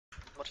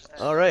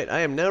Alright, I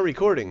am now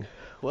recording.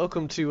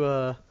 Welcome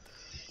to,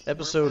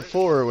 episode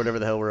 4 or whatever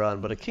the hell we're on,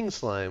 but a king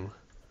slime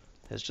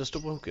has just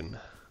awoken.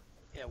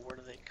 Yeah, where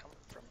do they come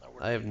from?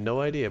 I have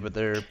no idea, but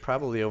they're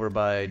probably over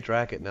by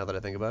Dracket now that I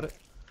think about it.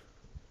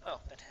 Oh,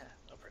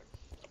 no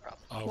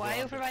problem.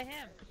 Why over by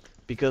him?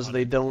 Because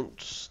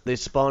they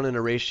spawn in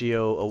a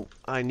ratio,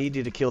 I need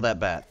you to kill that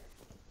bat.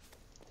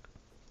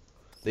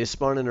 They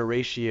spawn in a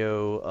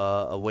ratio,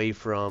 away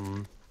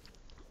from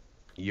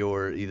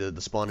either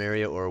the spawn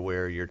area or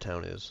where your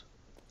town is.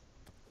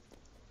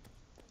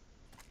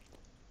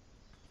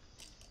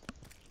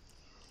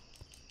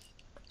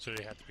 So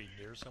they have to be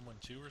near someone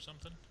too or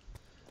something?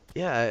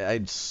 Yeah,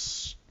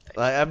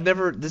 I've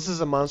never, this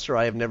is a monster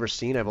I have never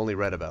seen, I've only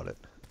read about it.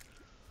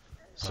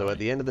 So at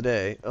the end of the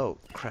day, oh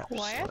crap.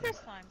 Why slime. are there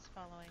slimes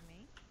following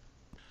me?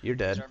 You're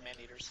dead. These are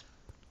man-eaters.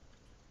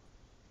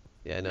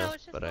 Yeah, I know, No,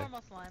 it's just but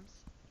normal slimes.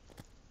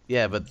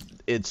 yeah, but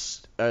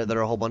there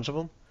are a whole bunch of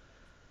them?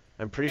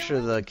 I'm pretty There sure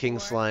were the like king 4.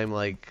 slime,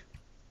 like,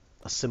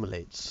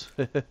 assimilates.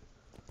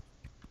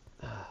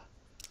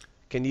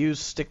 Can you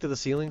stick to the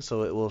ceiling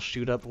so it will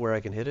shoot up where I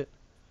can hit it?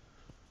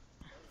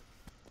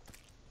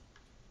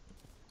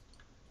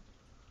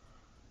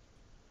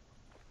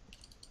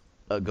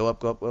 Go up,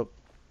 go up, go up.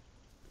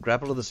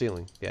 Grapple to the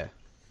ceiling, yeah.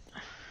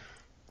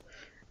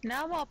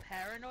 Now I'm all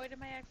paranoid in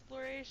my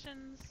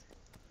explorations.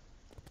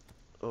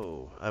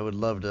 Oh, I would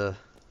love to.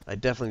 I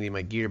definitely need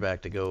my gear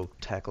back to go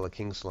tackle a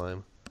king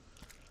slime.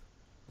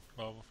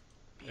 Well,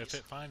 if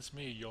it finds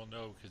me, you'll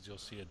know because you'll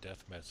see a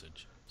death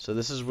message. So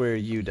this is where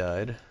you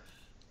died.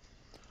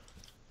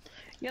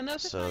 You'll know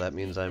if it So that finds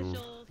means me, I'm 'cause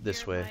you'll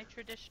this hear way. my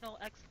traditional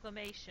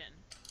exclamation.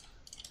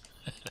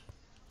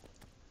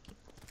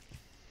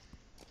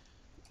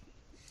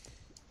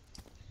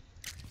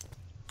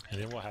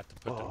 And then we'll have to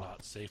put the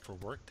not safe for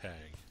work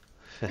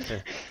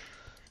tag.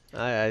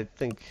 I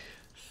think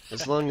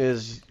as long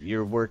as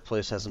your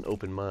workplace has an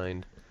open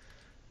mind,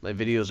 my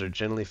videos are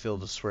generally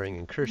filled with swearing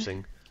and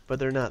cursing, but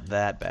they're not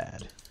that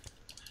bad.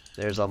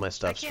 There's all my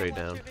stuff straight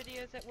down. I can't watch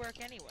your videos at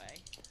work anyway.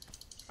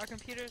 Our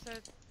computers are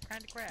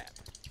kind of crap.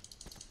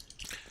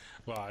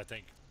 Well, I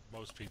think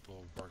most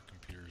people work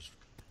computers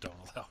don't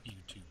allow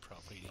YouTube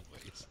probably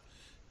anyways.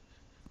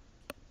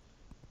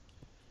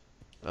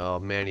 Oh,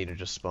 man-eater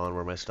just spawned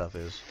where my stuff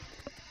is.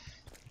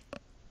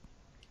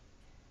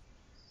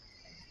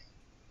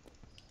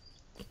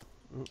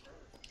 Mm.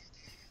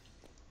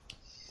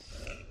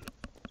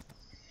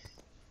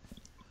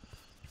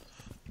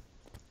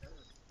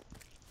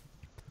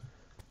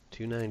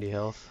 290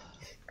 health.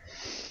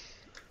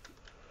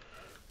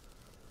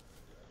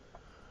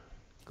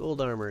 Gold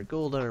armor,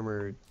 gold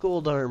armor,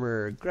 gold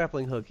armor,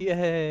 grappling hook,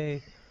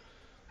 yay!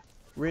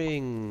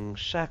 Ring,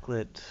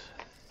 shacklet,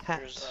 hat.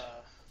 There's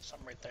some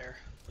right there,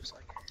 looks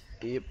like.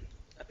 Yep.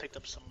 I picked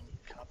up some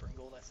copper and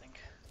gold, I think.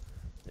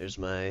 There's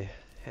my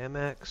ham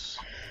axe.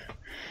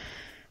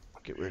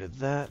 Get rid of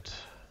that.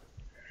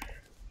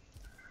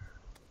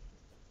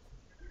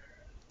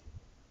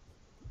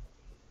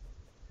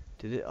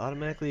 Did it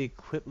automatically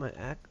equip my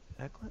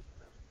acklet?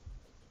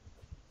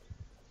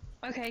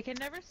 Okay, it can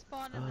never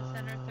spawn in the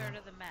center third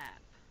of the map.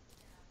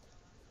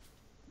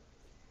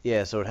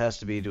 Yeah, so it has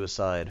to be to a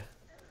side.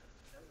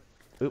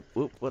 Oop,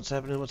 oop, what's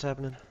happening, what's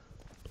happening?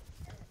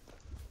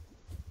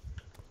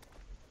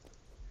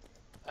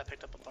 I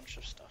picked up a bunch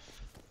of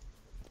stuff.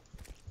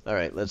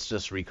 Alright, let's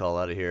just recall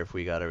out of here if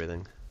we got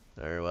everything.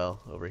 Alright, well,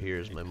 over here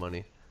is my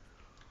money.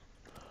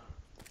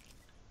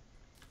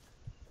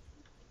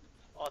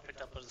 All I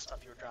picked up was the stuff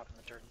you were dropping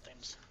in the dirt and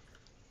things.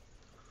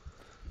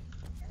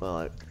 Well,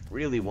 I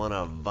really want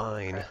a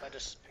vine. Crap, I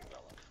just picked it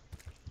all up.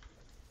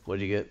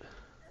 What'd you get?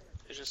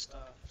 It's just some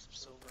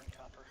silver and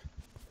copper.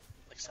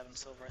 Like 7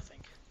 silver, I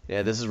think.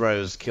 Yeah, this is where I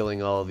was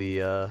killing all the,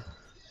 There's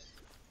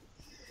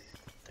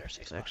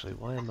 6. Actually,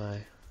 why am I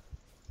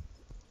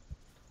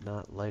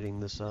not lighting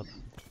this up?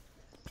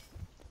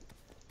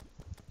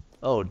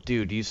 Oh,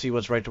 dude, do you see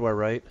what's right to our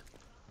right?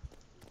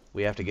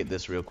 We have to get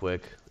this real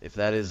quick. If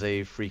that is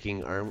a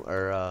freaking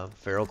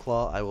feral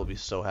claw, I will be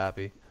so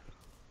happy.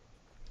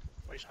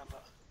 What are you talking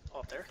about? Oh,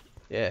 up there?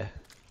 Yeah.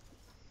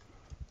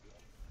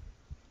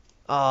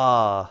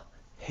 Ah,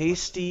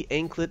 hasty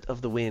anklet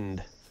of the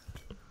wind.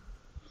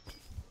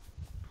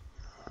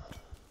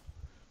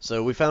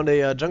 So we found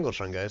a jungle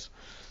trunk, guys.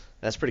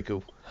 That's pretty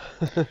cool.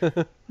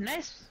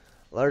 Nice.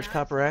 Large Nice,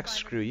 copper I'll axe, find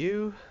it. screw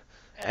you.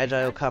 Hey,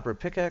 Agile copper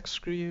pickaxe,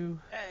 screw you.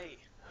 Hey!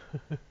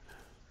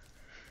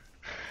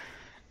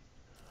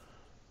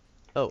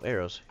 Oh,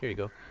 arrows. Here you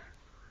go.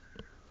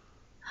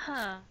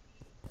 Huh.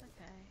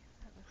 Okay.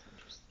 That looks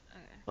interesting.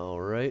 Okay.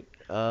 Alright.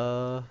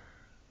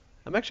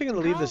 I'm actually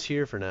going to leave this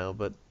here for now,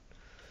 but...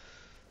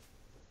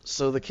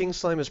 So the king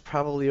slime is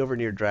probably over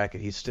near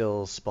Dracket. He's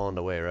still spawned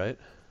away, right?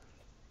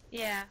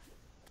 Yeah.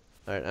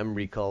 Alright, I'm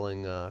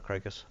recalling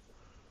Cricus.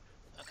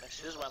 Okay,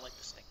 so this is why I like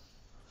this thing.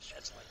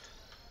 Sheds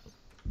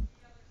light.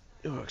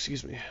 Oh,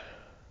 excuse me.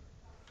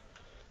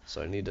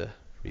 So I need to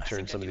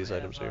return some of these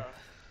items here.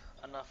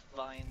 Enough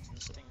vines and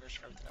stingers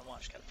for everything I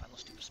want. Just gotta find those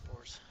stupid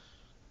spores.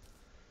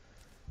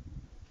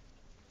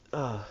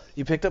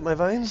 You picked up my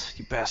vines?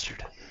 You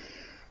bastard.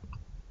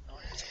 No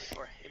one hits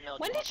before.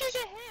 When did you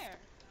get hair?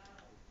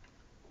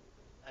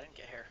 I didn't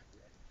get hair.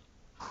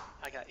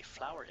 I got a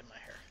flower in my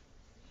hair.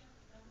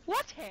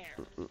 What hair?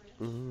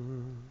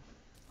 Mm.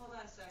 Hold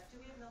on a sec. Do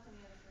we have milk in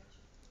the other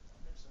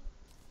fridge?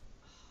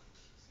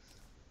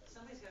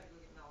 Somebody's got to go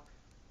get milk.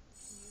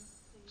 Can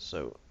you please?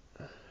 So,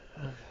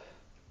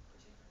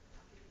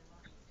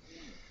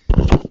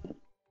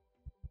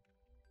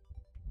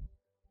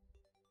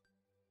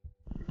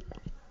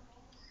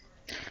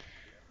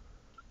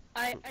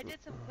 I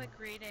did some quick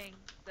reading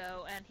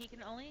though, and he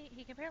can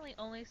apparently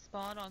only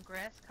spawn on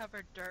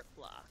grass-covered dirt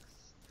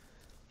blocks.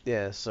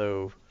 yeah,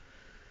 so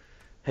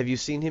have you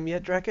seen him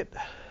yet, Dracket?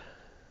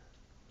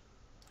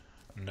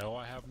 No,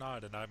 I have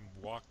not, and I'm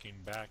walking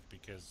back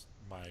because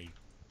I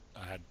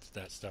had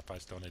that stuff I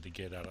still need to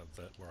get out of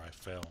where I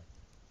fell.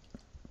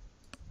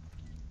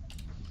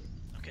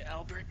 Okay,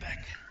 I'll be right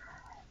back.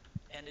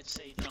 And it's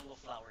a jungle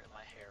flower in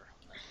my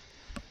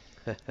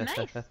hair. Nice.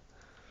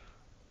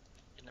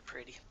 Isn't it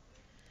pretty?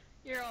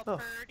 You're all Oh.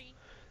 purty.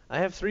 I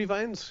have 3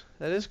 vines.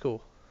 That is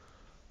cool.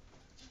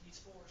 Needs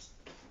 4s.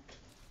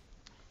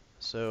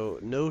 So,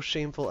 no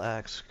shameful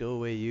acts. Go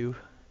away, you.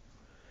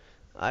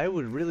 I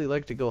would really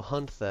like to go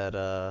hunt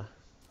that,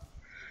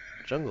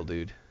 jungle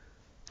dude.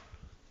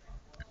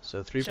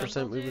 So 3%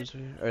 Jungle movement dude?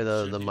 speed, or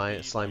the Shouldn't he my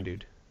be, slime like,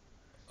 dude.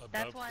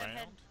 That's Above why I had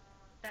ground?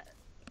 that.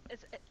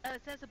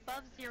 It says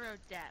above 0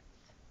 depth.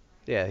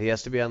 Yeah, he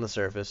has to be on the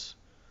surface,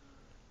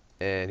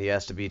 and he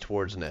has to be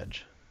towards an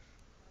edge.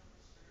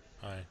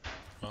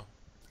 Well,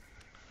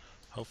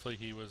 hopefully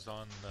he was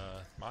on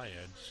my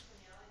edge,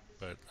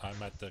 but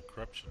I'm at the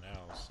corruption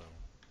now, so.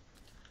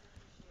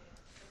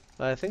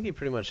 I think he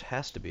pretty much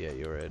has to be at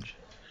your edge.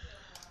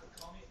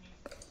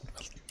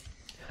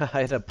 I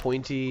had a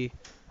pointy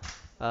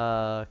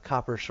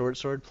copper short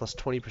sword plus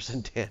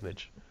 20%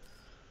 damage.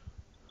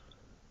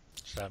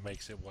 So that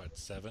makes it what,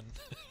 7?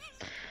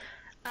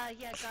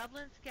 Yeah,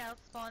 goblin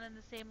scouts spawn in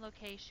the same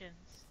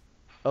locations.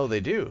 Oh, they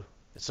do.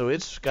 So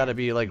it's got to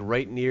be like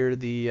right near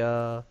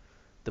the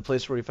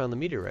place where we found the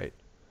meteorite,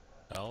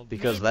 Well,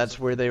 because Maybe. that's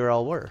where they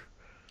all were.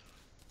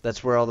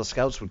 That's where all the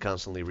scouts would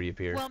constantly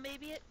reappear. Well,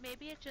 maybe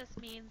it just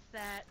means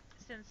that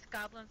since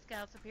goblin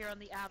scouts appear on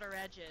the outer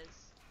edges.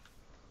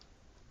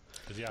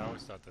 because yeah, I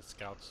always thought the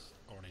scouts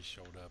only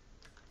showed up.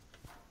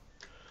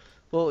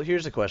 Well,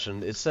 here's a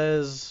question. It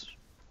says,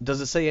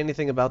 does it say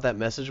anything about that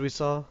message we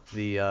saw?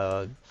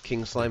 The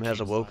King Slime has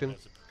King awoken?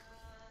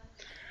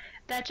 Slime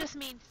That just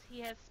means he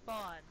has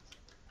spawned.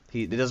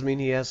 It doesn't mean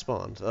he has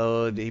spawned.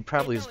 Oh, he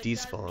probably is No, it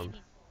does despawned.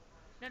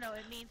 mean No,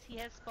 it means he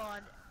has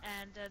spawned,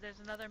 and there's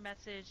another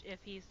message if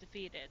he's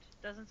defeated.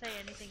 Doesn't say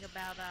anything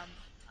about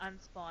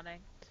unspawning.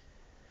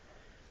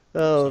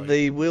 Oh, So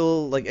they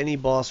will, like any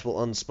boss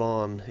will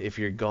unspawn if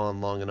you're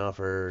gone long enough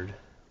or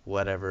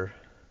whatever.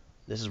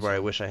 This is where I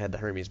So- wish I had the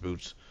Hermes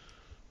boots.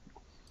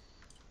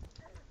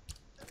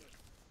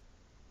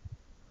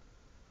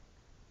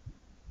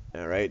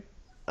 Alright,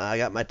 I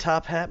got my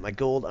top hat, my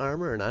gold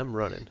armor, and I'm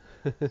running.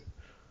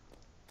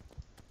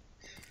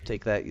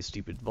 Take that, you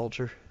stupid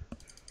vulture.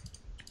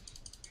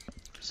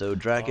 So,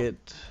 Dracket,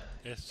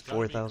 It's gotta be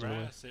 4,000 away.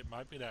 grass. It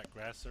might be that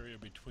grass area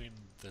between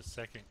the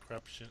second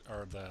corruption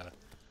or the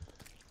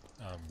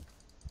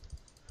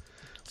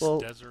Well-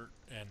 desert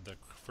and the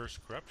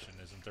first corruption.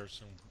 Isn't there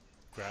some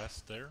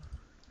grass there?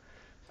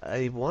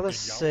 I want to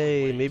And y'all were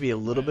say way maybe a too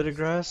little bit of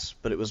grass. grass,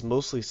 but it was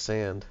mostly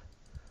sand.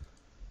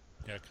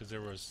 Yeah, because there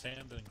was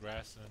sand and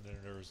grass, and then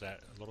there was that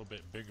a little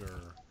bit bigger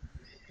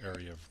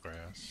area of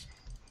grass.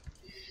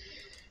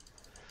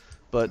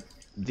 But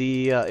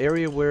the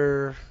area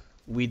where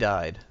we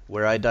died,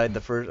 where I died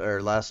the first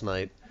or last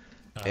night,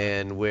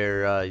 and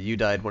where you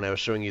died when I was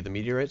showing you the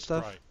meteorite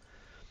stuff, Right.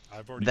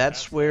 I've already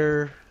that's passed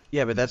where,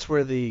 yeah, but that's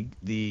where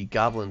the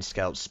goblin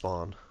scouts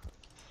spawn. that.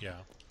 Yeah.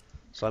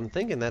 So I'm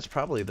thinking that's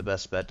probably the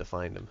best bet to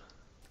find him.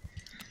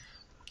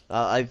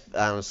 I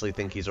honestly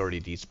think he's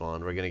already despawned.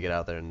 We're gonna get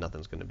out there and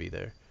nothing's gonna be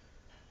there.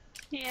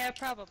 Yeah,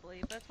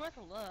 probably, but it's worth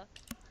a look.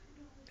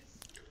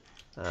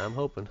 I'm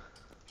hoping.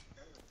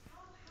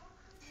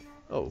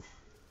 Oh.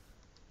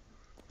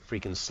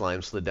 Freaking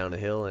slime slid down a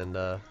hill and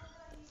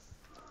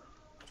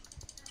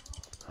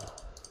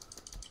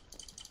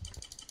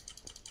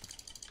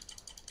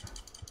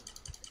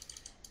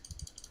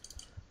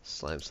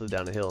slime slid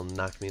down a hill and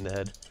knocked me in the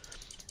head.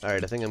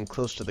 Alright, I think I'm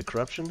close to the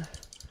corruption.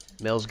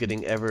 Mel's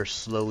getting ever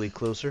slowly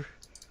closer.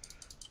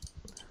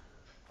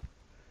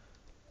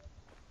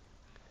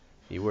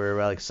 You were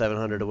about like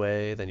 700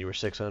 away, then you were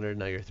 600,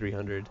 now you're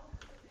 300.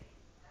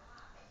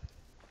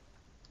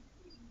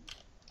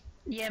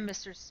 Yeah,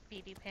 Mr.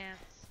 Speedy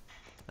Pants.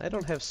 I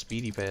don't have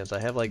speedy pants. I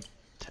have like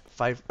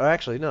 5. Oh,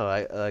 actually, no.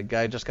 A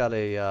guy just got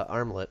a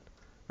armlet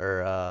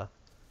or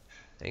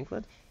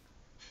anklet.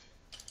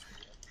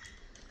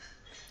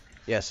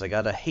 Yes, I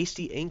got a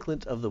hasty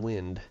anklet of the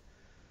wind.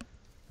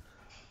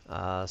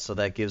 So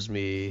that gives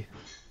me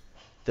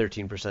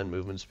 13%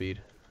 movement speed.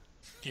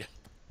 Yeah.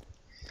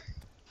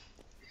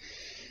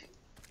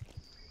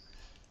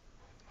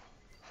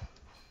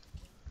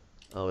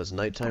 Oh, is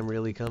nighttime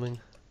really coming?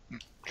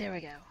 There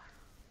we go.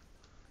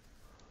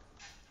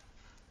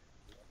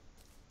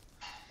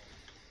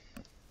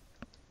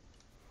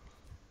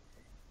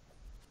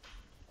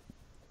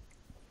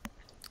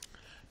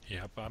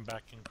 Yep, I'm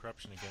back in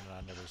corruption again, and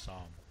I never saw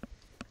him.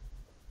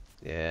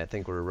 Yeah, I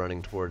think we're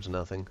running towards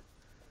nothing.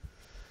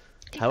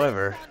 He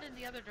However, spawned in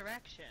the other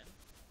direction.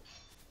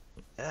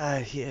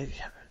 yeah,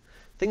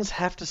 things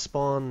have to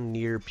spawn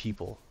near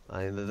people.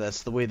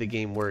 That's the way the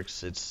game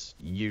works. It's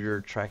you're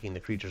tracking the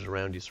creatures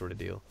around you, sort of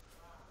deal.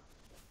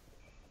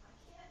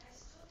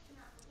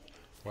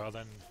 Well,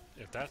 then,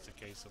 if that's the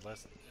case,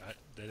 unless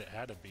then it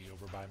had to be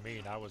over by me,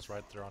 and I was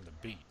right there on the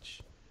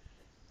beach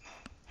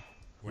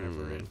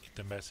whenever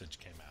the message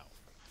came out.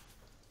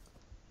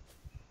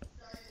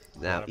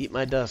 Now, eat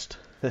my dust.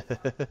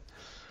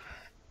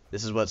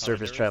 This is what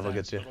surface travel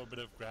gets you. A little bit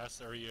of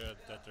grass area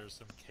that there's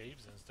some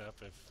caves and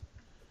stuff. If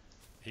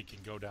he can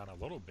go down a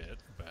little bit,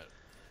 but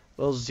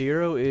Well,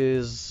 0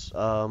 is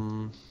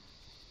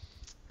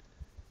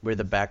where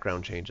the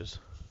background changes.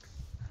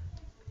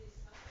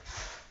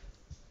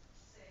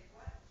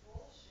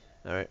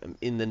 Alright, I'm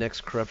in the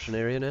next corruption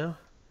area now.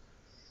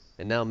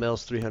 And now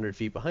Mel's 300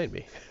 feet behind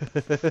me.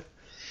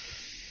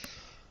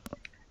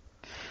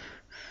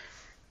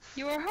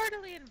 You are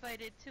heartily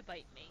invited to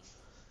bite me.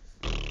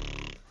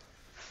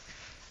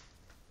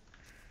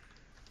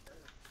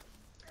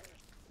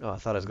 Oh, I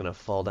thought I was going to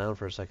fall down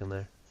for a second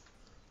there.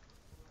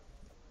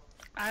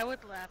 I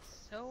would laugh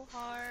so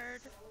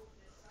hard.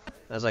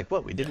 I was like,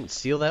 what, we didn't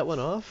seal that one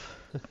off?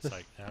 it's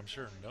like, I'm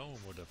sure no one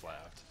would have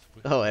laughed.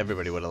 Oh,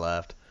 everybody would have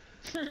laughed.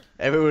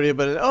 Everybody would have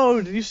been,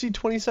 oh, did you see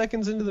 20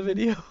 seconds into the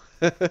video?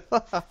 I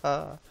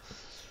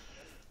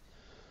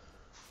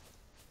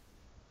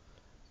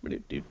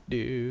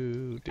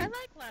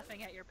like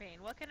laughing at your pain,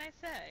 what can I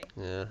say?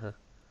 Uh-huh.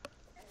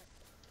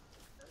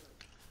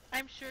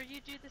 I'm sure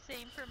you do the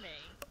same for me.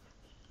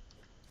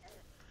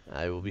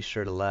 I will be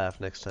sure to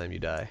laugh next time you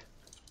die.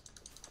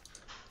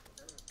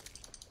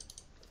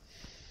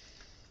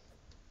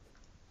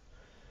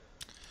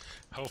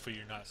 Hopefully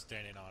you're not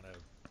standing on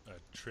a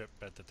trip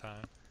at the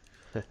time.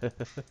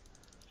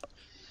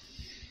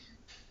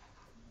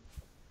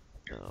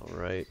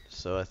 Alright,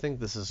 so I think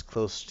this is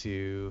close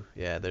to...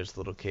 Yeah, there's the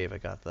little cave I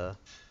got the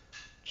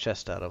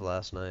chest out of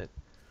last night.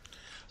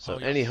 So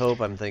any hope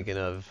I'm thinking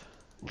of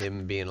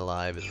him being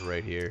alive is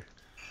right here.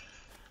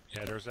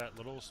 Yeah, there's that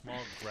little small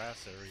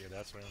grass area.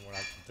 That's when I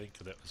can think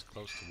of that was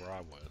close to where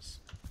I was.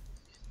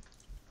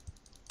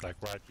 Like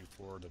right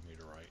before the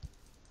meteorite.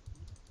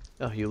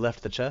 Oh, you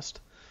left the chest?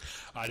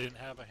 I didn't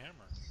have a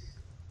hammer.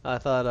 I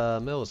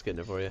thought Mel was getting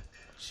it for you.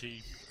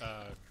 She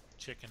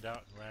chickened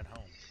out and ran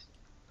home.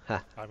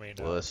 Ha, I mean,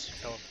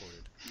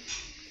 teleported.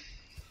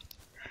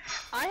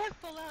 I have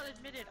full out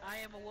admitted I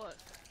am a wuss.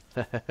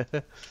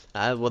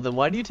 well then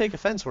why do you take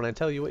offense when I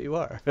tell you what you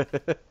are?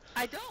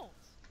 I don't.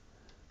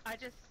 I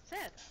just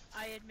said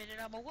I admitted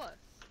I'm a wuss.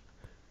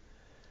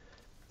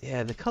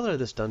 Yeah, the color of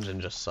this dungeon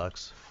just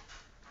sucks.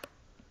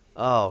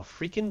 Oh,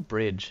 freaking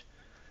bridge.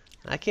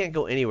 I can't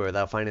go anywhere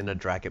without finding a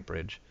Dracket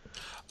bridge.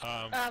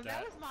 That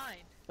was mine.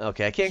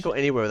 Okay, I can't go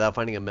anywhere without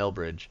finding a Mel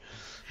bridge.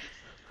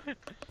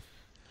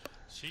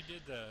 She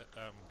did the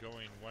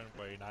going one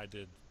way, and I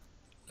did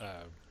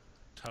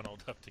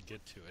tunneled up to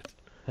get to it.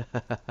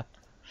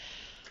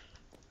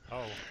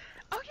 Oh.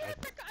 Oh yeah,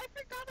 I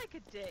forgot I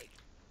could dig.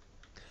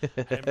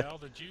 Hey Mel,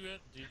 did you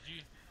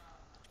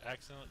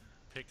accidentally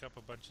pick up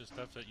a bunch of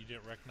stuff that you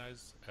didn't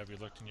recognize? Have you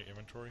looked in your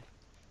inventory?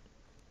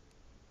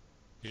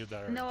 You did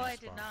that. No, I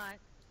did not.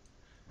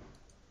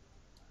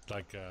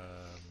 Like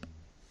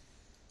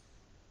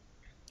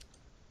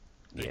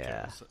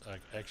yeah. Like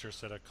extra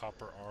set of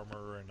copper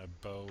armor and a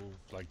bow,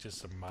 like just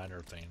some minor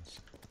things.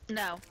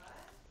 No.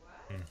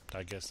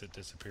 I guess it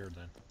disappeared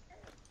then.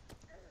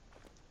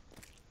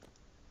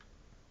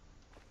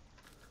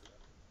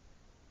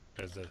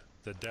 Because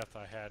the death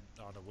I had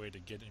on the way to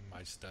getting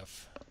my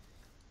stuff,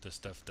 the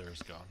stuff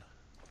there's gone.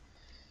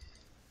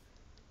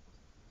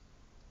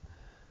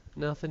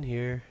 Nothing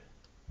here.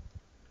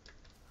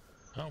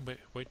 Oh,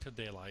 wait till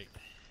daylight.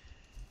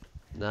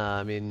 Nah,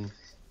 I mean,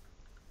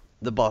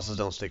 the bosses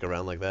don't stick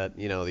around like that.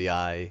 You know, the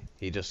Eye,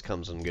 he just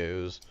comes and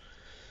goes.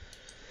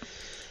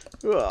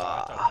 I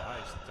thought the Eye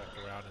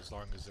stuck around as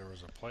long as there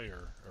was a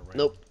player around.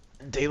 Nope.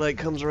 Daylight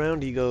comes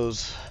around, he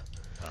goes.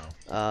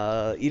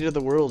 Oh. Eater of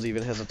the Worlds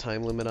even has a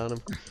time limit on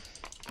him.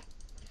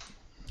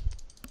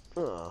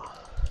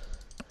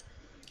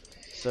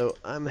 So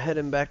I'm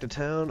heading back to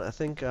town. I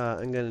think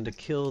I'm going to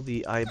kill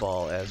the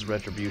eyeball as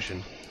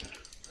retribution.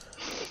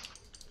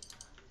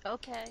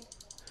 Okay.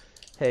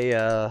 Hey,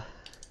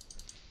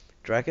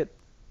 Dracket?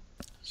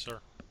 Sir.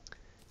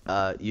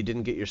 You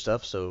didn't get your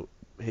stuff, so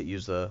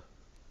use the...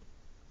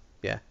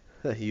 Yeah,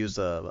 use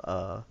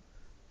the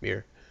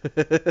mirror.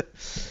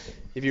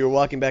 If you were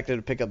walking back there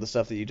to pick up the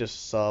stuff that you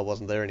just saw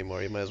wasn't there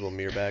anymore, you might as well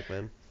mirror back,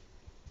 man.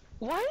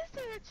 Why is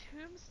there a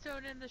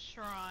tombstone in the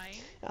shrine?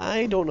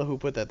 I don't know who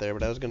put that there,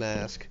 but I was gonna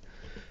ask.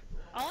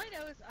 All I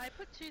know is I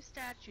put 2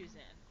 statues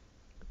in.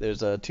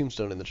 There's a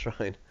tombstone in the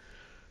shrine.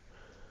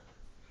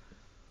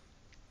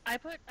 I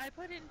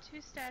put in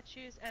 2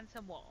 statues and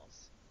some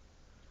walls.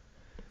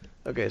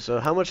 Okay, so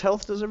how much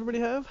health does everybody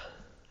have?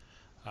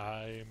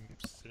 I'm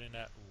sitting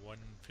at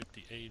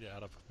 158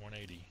 out of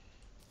 180.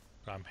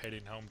 I'm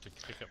heading home to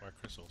pick up my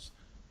crystals.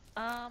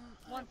 One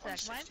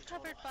sec. 160 Mine's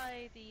covered total.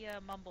 by the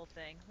mumble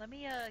thing. Let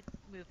me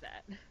move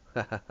that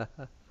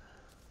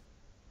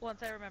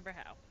once I remember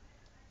how.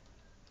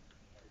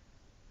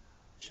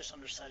 It's just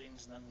under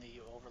settings and then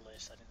the overlay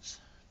settings.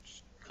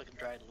 Just click and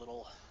drag a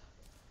little.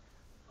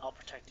 I'll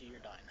protect you, you're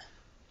dying.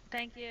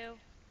 Thank you.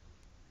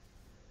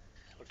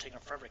 It would take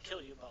them forever to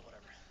kill you, but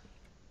whatever.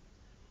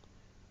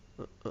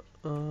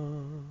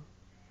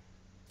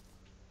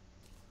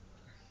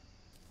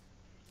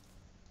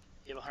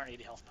 You have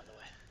 180 health, by the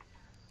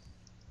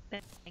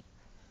way. Thank.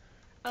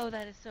 Oh,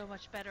 that is so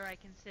much better. I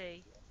can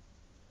see.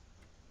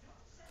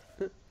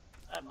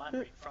 I have mine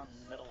right front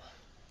and middle.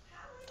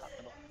 Top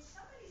middle.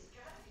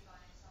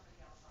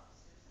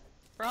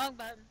 Wrong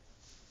button.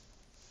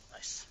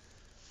 Nice.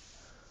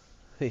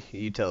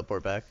 You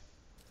teleport back.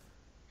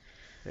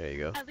 There you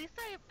go. At least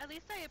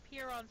I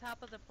appear on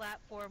top of the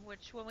platform,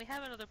 which when we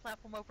have another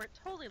platform over, it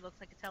totally looks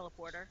like a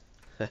teleporter.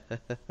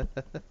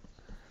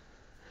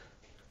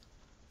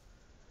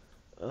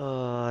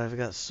 Oh, I've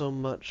got so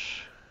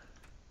much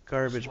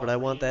garbage, So but what I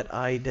were want you- that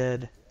eye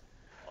dead.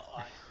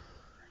 Well,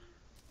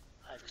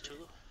 Eye of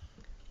Cthulhu?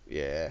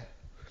 Yeah.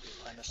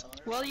 Find us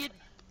another Well, you- something?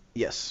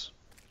 Yes.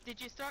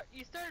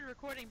 You started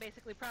recording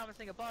basically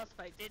promising a boss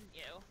fight, didn't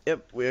you?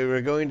 Yep, we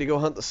were going to go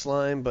hunt the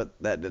slime, but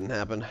that didn't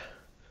happen.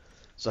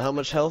 So how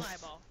much Kill an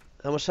health? eyeball.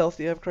 How much health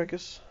do you have,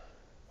 Cricus?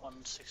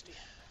 160.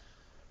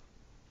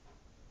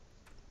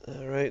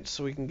 Alright,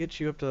 so we can get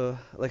you up to...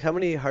 Like, how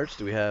many hearts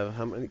do we have?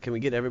 How many, can we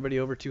get everybody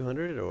over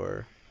 200,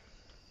 or...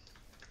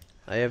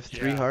 I have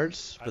 3 Yeah,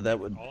 hearts, I but that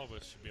think would... all of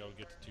us should be able to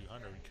get to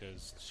 200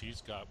 because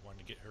she's got one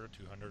to get her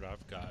 200.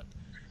 I've got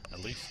at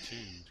least 2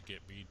 to get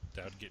me.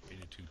 That would get me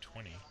to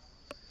 220.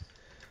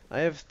 I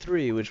have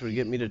 3, which would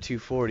get me to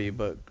 240,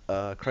 but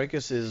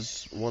Cricus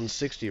is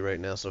 160 right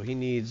now, so he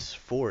needs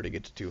 4 to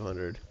get to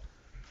 200.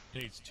 He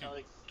needs 2. I'll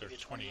give They're you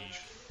 20 20 each.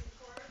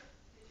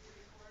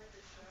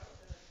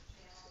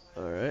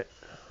 Alright,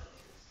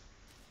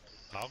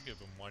 I'll give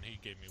him one. He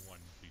gave me one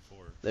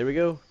before. there we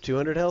go.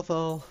 200 health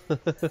all.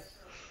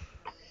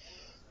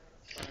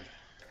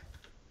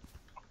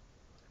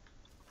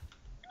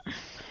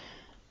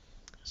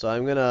 So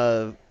I'm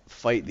gonna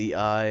fight the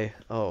eye.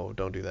 Oh,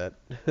 don't do that.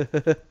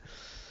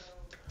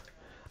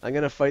 I'm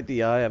gonna fight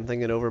the eye. I'm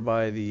thinking over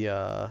by the You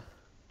wanna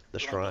go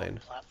shrine.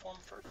 platform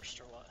first,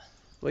 or what?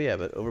 Well, yeah,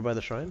 but over by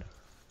the shrine,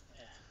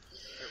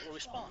 Where we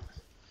spawn?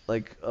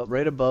 like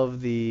right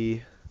above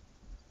the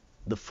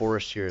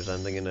forest here is, I'm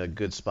thinking, a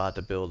good spot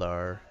to build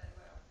our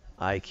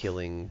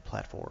eye-killing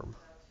platform.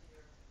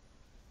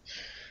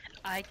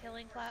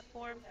 Eye-killing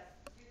platform?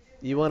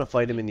 You want to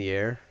fight him in the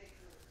air?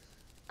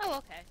 Oh,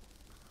 okay.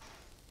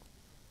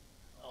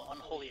 Oh,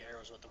 unholy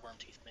arrows what the worm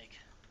teeth make.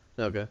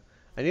 Okay.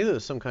 I knew there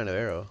was some kind of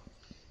arrow.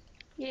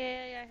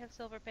 Yeah, I have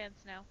silver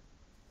pants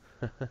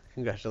now.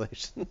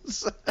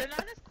 Congratulations. They're not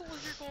as cool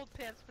as your gold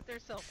pants, but they're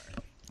silver.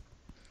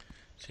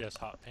 She has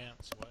hot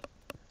pants. What?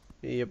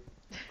 Yep.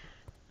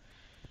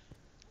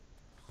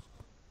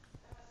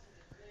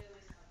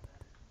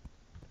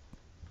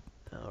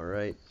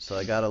 Alright, so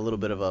I got a little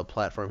bit of a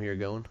platform here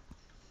going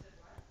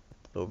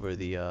over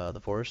the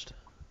forest.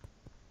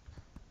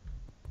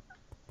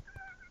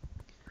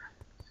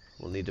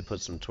 We'll need to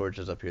put some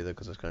torches up here though,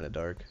 because it's kind of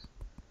dark.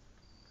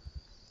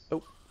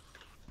 Oh.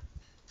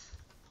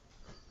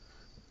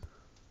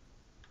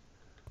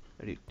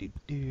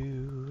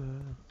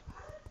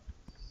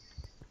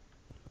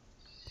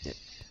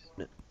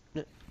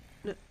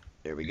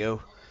 There we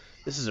go.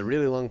 This is a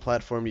really long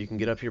platform. You can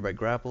get up here by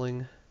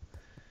grappling.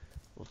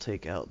 We'll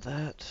take out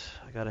that.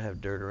 I gotta have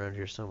dirt around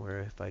here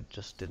somewhere if I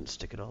just didn't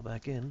stick it all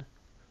back in.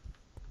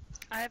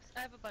 I have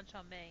a bunch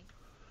on me.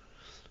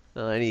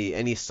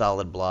 Any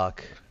solid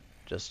block,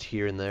 just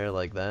here and there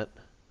like that.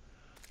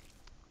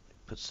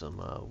 Put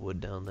some wood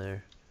down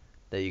there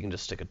that you can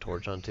just stick a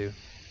torch onto.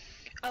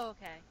 Oh,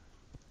 okay.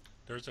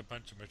 There's a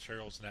bunch of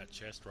materials in that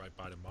chest right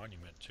by the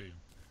monument too.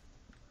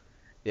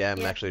 Yeah, I'm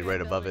Yeah, actually for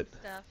right above it.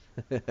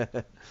 building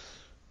stuff.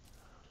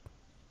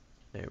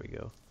 There we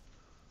go.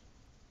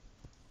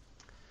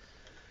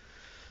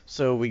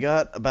 So we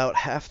got about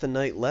half the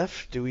night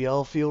left. Do we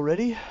all feel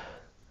ready?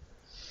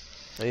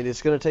 I mean,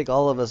 it's gonna take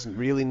all of us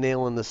really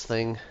nailing this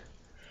thing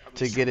Are we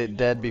to get it summoning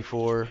dead or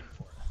before. just waiting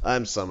for it?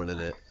 I'm summoning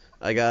it.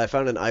 I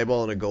found an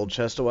eyeball in a gold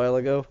chest a while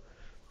ago.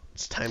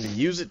 It's time to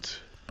use it.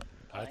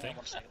 I Hang on think.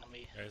 1 second, let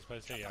me I was about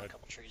to say, chop down a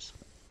couple trees.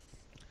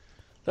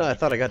 Oh, I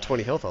thought I got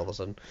 20 health all of a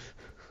sudden.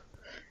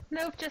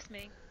 Nope, just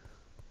me.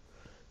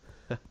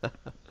 Oh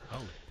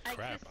I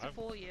crap! exist to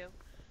fool you.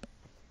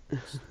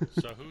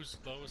 So who's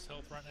lowest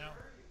health right now?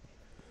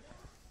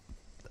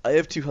 I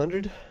have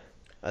 200.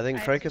 I think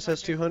I have Cricus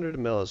has 200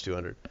 and Mel has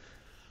 200.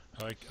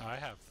 I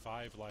have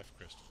 5 life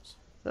crystals.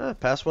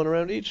 Pass one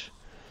around each.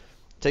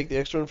 Take the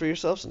extra one for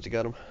yourself since you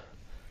got them.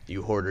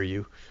 You hoarder,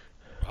 you.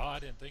 Well, I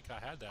didn't think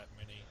I had that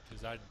many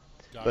because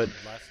got But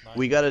last night.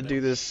 we gotta today.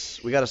 do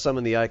this. We gotta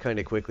summon the eye kind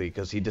of quickly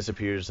because he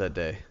disappears that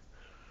day.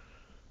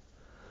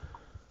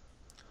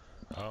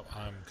 Oh,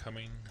 I'm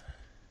coming.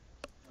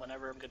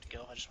 Whenever I'm good to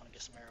go, I just want to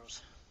get some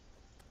arrows.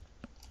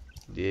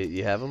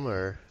 You have him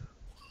or?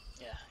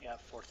 Yeah,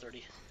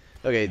 4:30.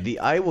 Okay, the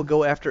eye will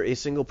go after a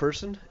single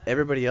person.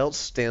 Everybody else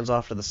stands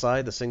off to the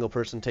side. The single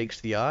person takes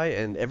the eye,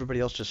 and everybody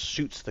else just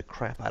shoots the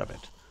crap out of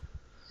it.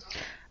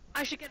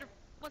 I should get a.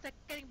 What's that?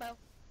 Getting bow.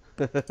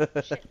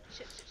 Shit.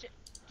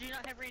 Do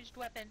not have ranged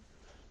weapon.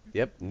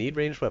 Yep, need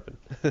ranged weapon.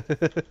 Did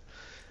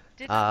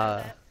not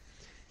know that.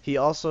 He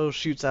also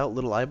shoots out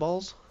little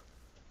eyeballs.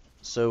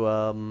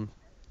 So,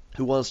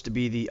 who wants to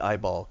be the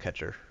eyeball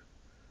catcher?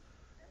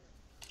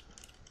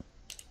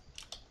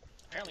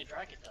 Apparently,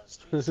 Dragon does.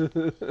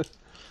 Jeez.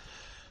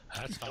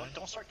 That's fine.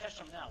 Don't start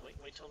catching them now.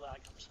 Wait till the eye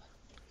comes.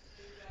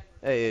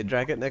 Hey,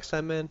 drag it next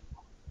time, man.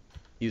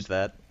 Use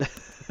that.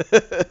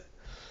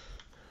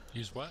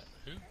 Use what?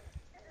 Who?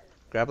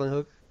 Grappling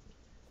hook.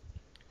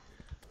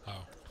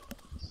 Oh.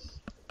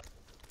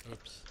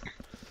 Oops.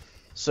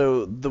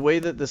 So the way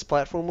that this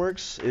platform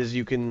works is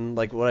you can,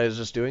 like what I was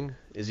just doing,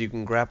 is you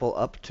can grapple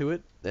up to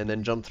it and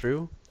then jump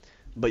through.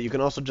 But you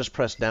can also just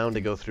press down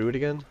to go through it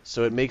again.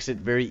 So it makes it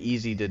very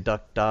easy to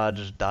duck,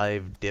 dodge,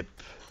 dive, dip,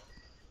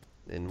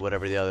 and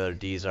whatever the other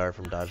D's are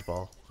from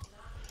dodgeball.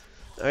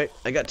 Alright,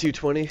 I got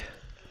 220.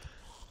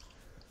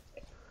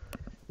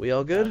 We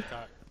all good? I've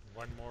got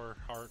one more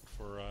heart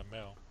for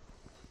Mel.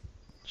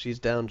 She's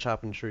down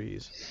chopping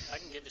trees. I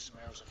can give you some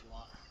arrows if you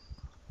want.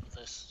 With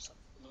this,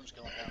 the moon's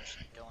going down. Just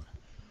keep going.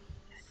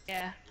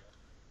 Yeah.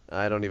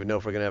 I don't even know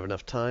if we're going to have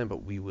enough time,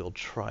 but we will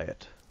try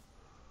it.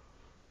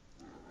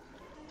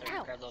 There,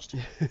 Ow. grab those two.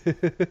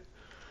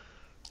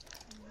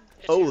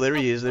 Oh, there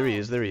he is, there he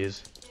is, there he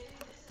is.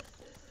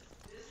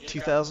 You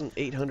grab-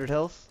 2,800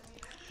 health?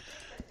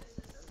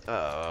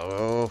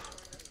 Oh.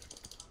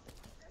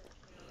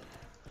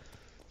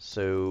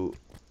 So,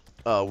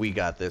 oh, we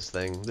got this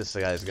thing. This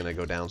guy's gonna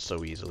go down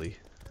so easily.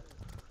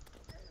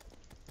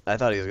 I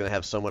thought he was gonna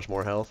have so much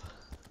more health.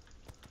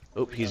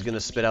 Oh, he's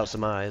gonna spit out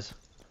some eyes.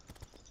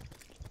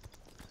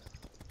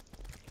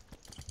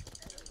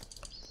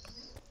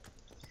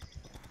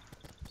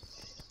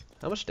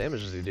 How much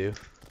damage does he do?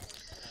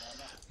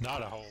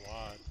 Not a whole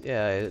lot.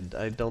 Yeah,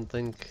 I don't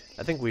think...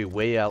 I think we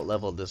way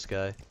out-leveled this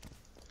guy.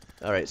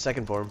 Alright,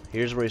 second form.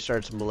 Here's where he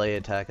starts melee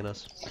attacking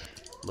us.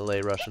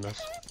 Melee rushing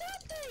us.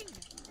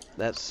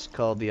 That's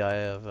called the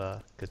Eye of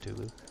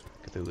Cthulhu.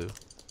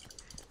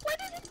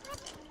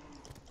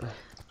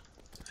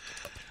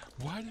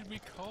 Why did we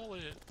call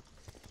it?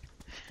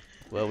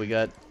 Well, we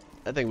got...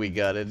 I think we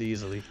got it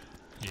easily.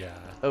 Yeah.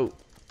 Oh,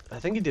 I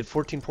think he did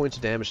 14 points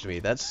of damage to me.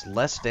 That's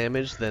less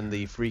damage than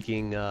the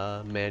freaking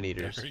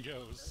man-eaters. There he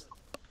goes.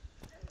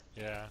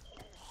 Yeah.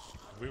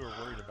 We were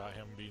worried about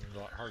him being a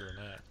lot harder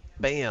than that.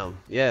 Bam!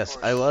 Yes,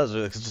 I was,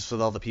 just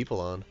with all the people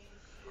on.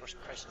 Of course,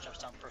 Crysyn jumps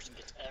down first and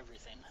gets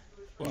everything.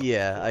 Well,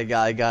 Yeah,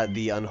 I got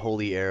the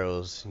unholy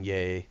arrows.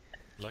 Yay.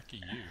 lucky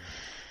you.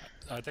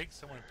 I think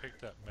someone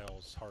picked up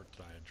Mel's heart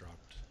that I had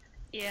dropped.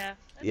 Yeah.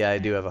 that's Yeah, I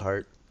okay. do have a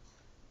heart.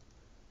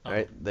 Oh.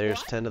 Alright, there's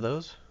What? 10 of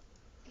those.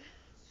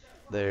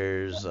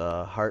 There's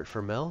a heart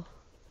for Mel.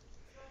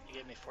 You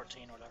gave me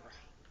 14 or whatever.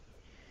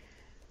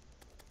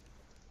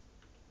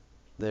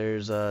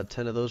 There's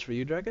 10 of those for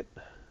you, Dragon.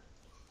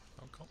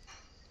 Oh, cool.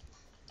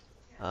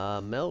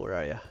 Mel, where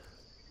are you?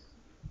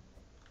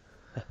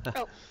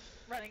 Oh,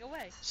 running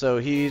away. So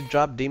he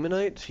dropped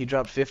Demonite. He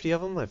dropped 50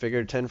 of them. I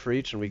figured 10 for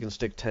each, and we can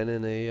stick 10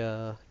 in a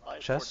I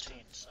had chest.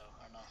 14, so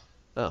I don't know.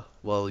 Oh,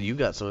 well, you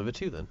got some of it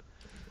too then.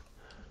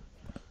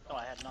 No,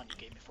 I had none. You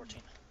gave me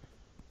 14.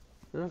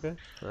 Okay.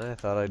 I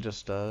thought I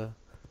just And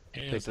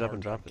picked it's it up hard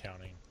and dropped it.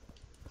 counting.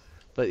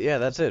 But yeah,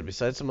 that's it.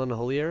 Besides some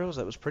unholy arrows,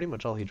 that was pretty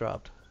much all he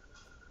dropped.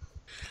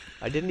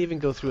 I didn't even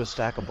go through a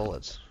stack of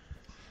bullets.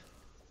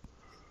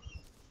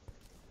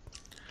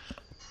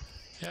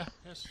 Yeah,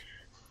 yes.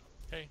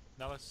 Okay,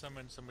 now let's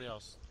summon somebody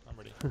else. I'm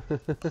ready.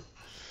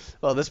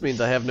 Well, this means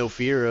I have no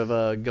fear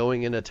of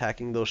going and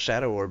attacking those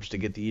shadow orbs to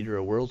get the Eater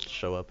of Worlds to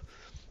show up.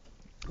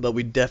 But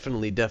we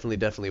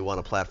definitely want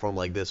a platform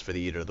like this for the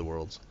Eater of the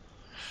Worlds.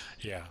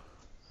 Yeah.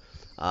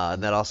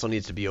 And that also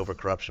needs to be over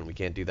corruption. We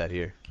can't do that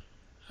here.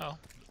 Oh.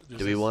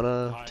 Do we want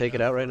to take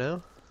it out right now?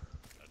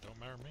 That don't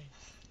matter to me.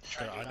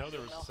 Try to I do know that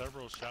there was now.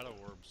 several shadow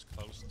orbs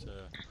close to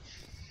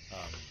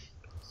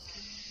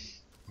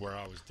where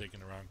I was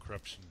digging around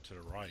corruption to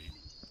the right.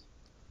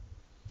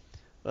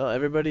 Well,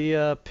 everybody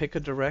pick a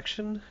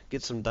direction,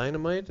 get some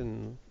dynamite,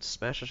 and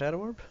smash a shadow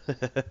orb.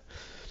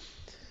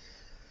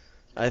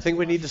 I think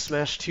we need to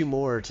smash 2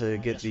 more to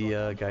get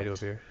the guy to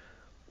appear.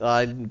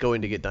 I'm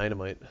going to get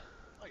dynamite.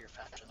 Oh, you're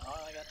faster than I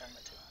got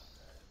dynamite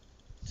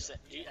too. Is that,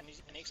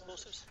 any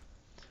explosives?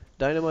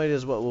 Dynamite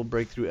is what will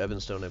break through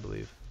Evanstone, I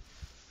believe.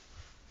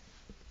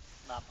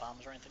 Not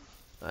bombs or anything?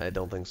 I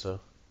don't think so.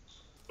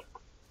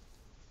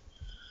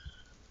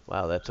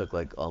 Wow, that took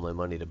like all my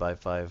money to buy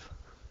 5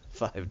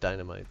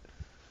 dynamite.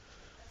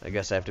 I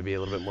guess I have to be a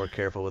little bit more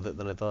careful with it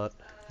than I thought.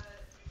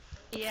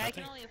 Yeah, I I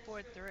can think- only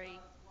afford 3.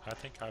 I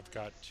think I've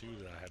got 2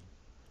 that I had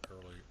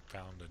early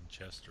found in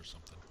chest or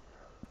something.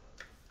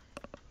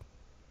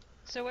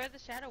 So where are the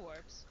shadow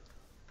orbs?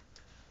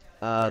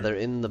 They're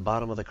in the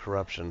bottom of the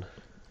corruption.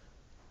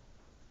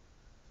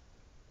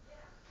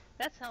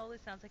 That totally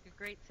sounds like a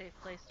great safe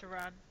place to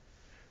run.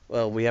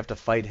 Well, we have to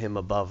fight him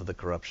above the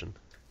corruption.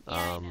 Yeah,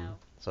 I know.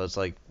 So it's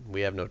like,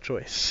 we have no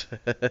choice.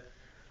 Oh,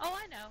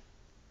 I know.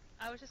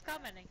 I was just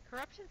commenting.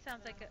 Corruption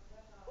sounds like a...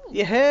 Ooh.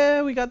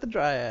 Yeah, we got the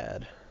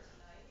Dryad.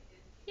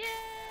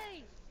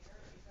 Yay!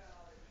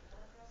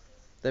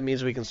 That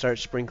means we can start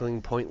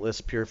sprinkling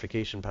pointless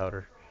purification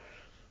powder.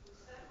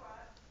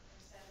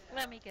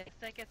 Let me guess.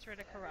 That gets rid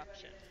of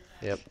corruption.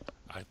 Yep.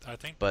 I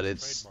think But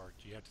that's it's...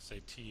 trademarked. You have to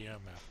say TM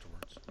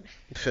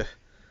afterwards.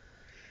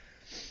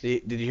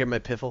 Did you hear my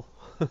piffle?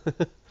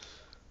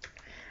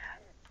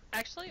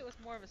 Actually, it was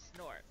more of a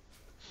snort.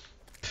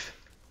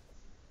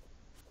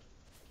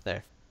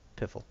 There.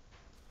 Piffle.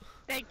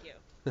 Thank you.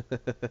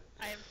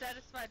 I am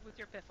satisfied with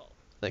your piffle.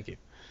 Thank you.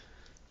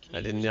 Can I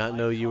you did use not the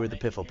know mine you were the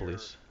helmet piffle in your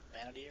police.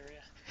 Vanity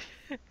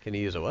area? Can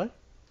you use a what?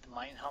 The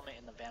mine helmet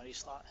in the vanity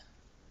slot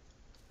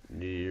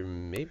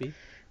Maybe.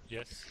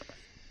 Yes.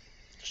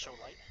 to show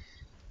light?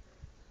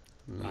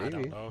 I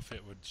don't Maybe. know if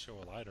it would show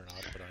a light or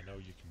not, but I know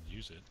you can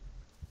use it.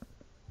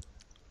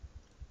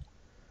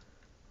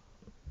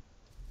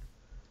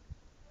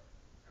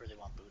 I really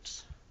want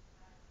boots.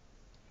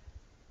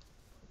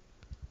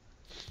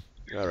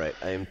 Alright,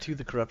 I am to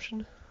the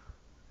corruption.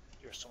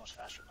 You're so much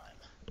faster than I am.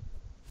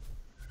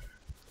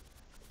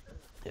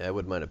 Yeah, I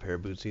wouldn't mind a pair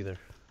of boots either.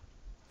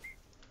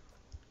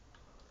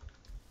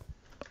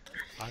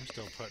 I'm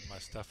still putting my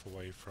stuff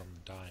away from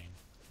dying.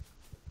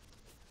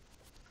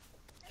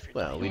 If you're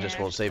Well, dying, we you just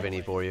have won't to save go any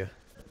away. for you.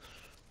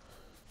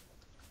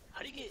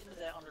 How do you get into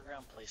that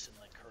underground place in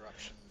like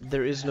corruption?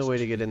 There is no way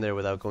to passage? get in there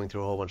without going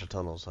through a whole bunch of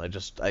tunnels. I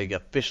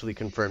officially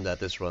confirmed that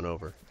this run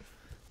over.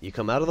 You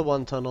come out of the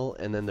one tunnel,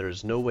 and then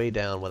there's no way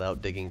down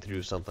without digging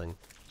through something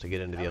to get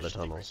into the I other was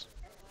just tunnels.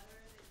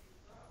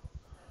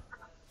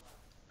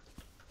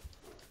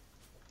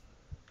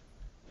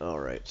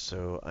 Alright,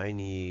 so I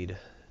need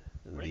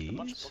Where do you get a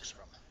bunch of these. books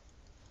from?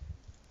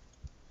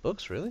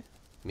 Books, really?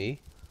 Me?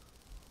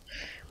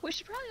 We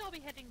should probably all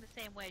be heading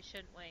the same way,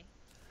 shouldn't we?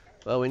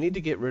 Well, we need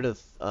to get rid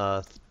of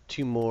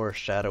 2 more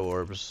shadow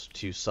orbs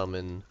to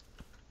summon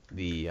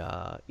the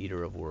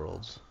Eater of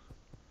Worlds.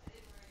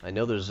 I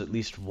know there's at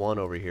least one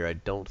over here. I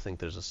don't think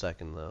there's a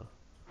second, though.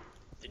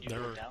 Did you There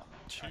go are down?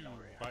 two I know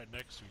where you are. right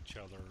next to each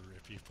other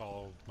if you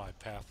follow my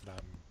path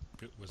that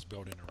was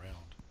building around.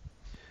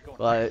 Going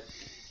Well, where?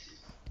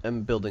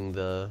 I'm building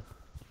the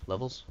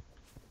levels.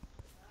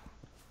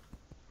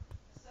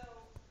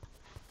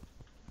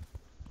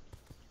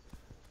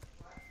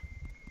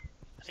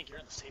 I think you're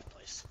in the safe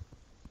place.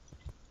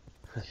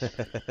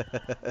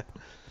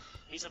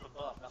 He's up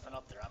above, nothing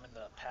up there. I'm in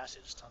the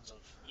passage, tons of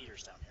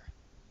eaters down here.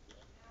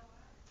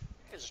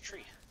 Here's a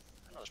tree.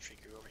 I know this tree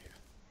grew over here.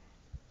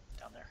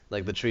 Down there.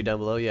 Like the tree down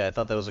below? Yeah, I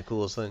thought that was the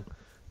coolest thing.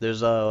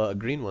 There's a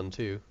green one,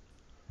 too.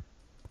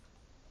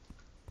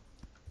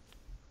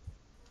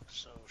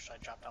 So, should I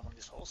drop down one of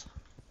these holes?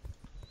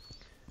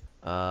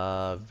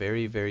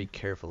 Very, very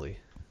carefully.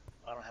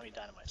 I don't have any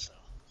dynamite, so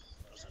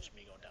that's just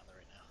me going down there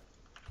right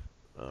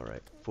now.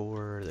 Alright,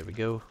 4, there we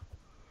go.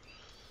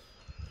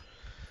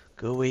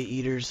 Go away,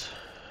 eaters.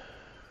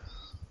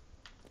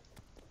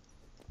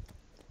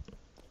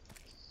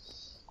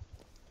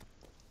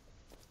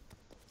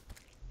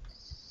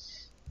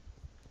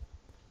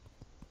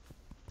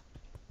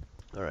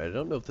 Alright, I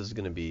don't know if this is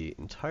going to be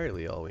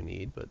entirely all we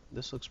need, but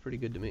this looks pretty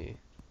good to me.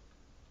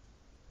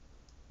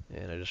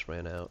 And I just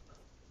ran out.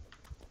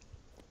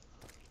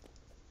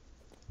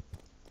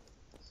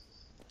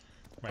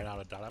 Ran out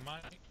of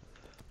dynamite?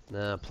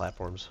 Nah,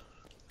 platforms.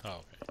 Oh,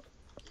 okay.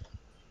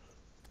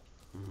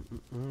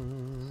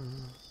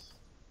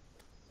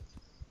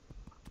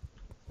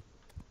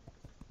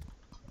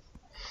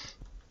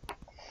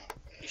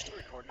 You still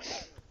recording?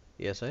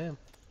 Yes, I am.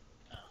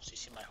 Oh, so you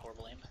see my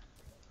horrible aim?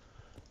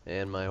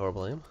 And my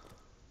horrible aim.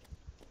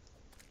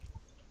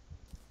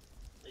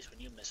 At least when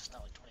you miss, it's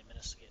not like 20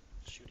 minutes to get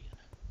shooting.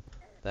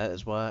 That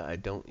is why I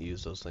don't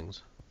use those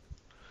things.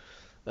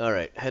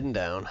 Alright, heading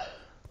down.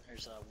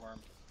 There's a worm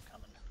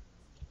coming.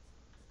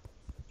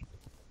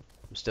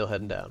 I'm still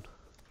heading down.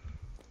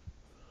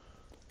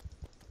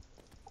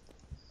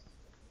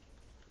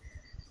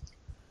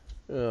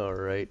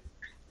 Alright,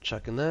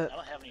 chucking that. I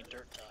don't have any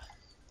dirt to...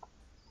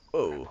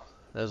 Whoa,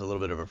 that was a little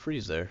bit of a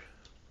freeze there.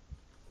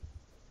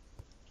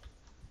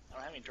 I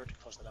don't have any dirt to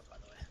close that up, by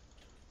the way.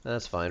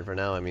 That's fine for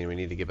now. I mean, we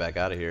need to get back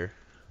out of here.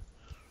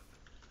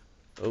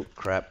 Oh,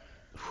 crap.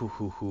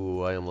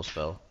 I almost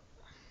fell.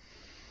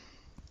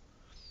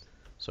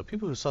 So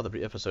people who saw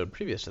the episode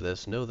previous to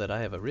this know that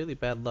I have a really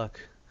bad luck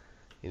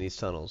in these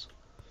tunnels.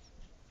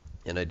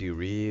 And I do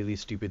really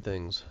stupid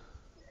things.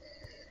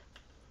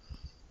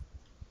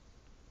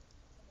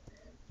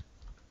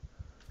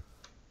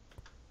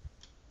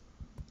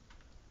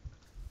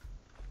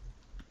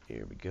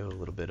 Here we go, a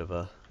little bit of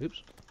a...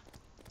 Oops.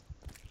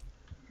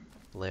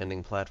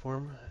 Landing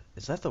platform.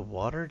 Is that the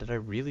water? Did I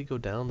really go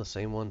down the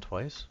same one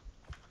twice?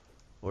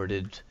 Or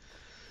did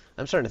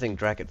I'm starting to think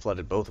Dracket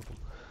flooded both of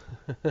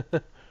them.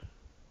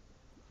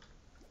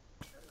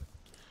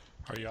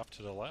 Are you off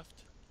to the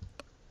left?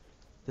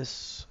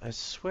 This, I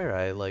swear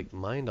I, like,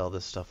 mined all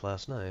this stuff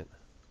last night.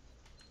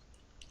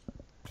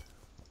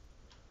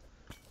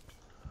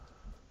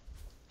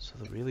 So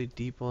the really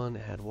deep one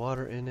had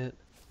water in it.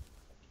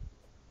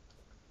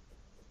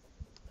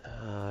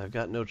 I've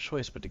got no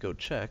choice but to go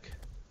check.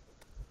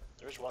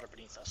 There is water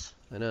beneath us.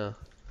 I know.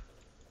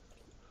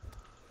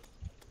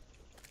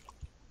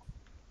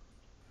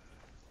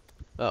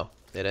 Oh,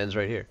 it ends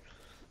right here.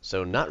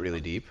 So not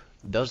really deep.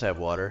 Does have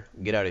water.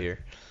 Get out of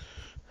here.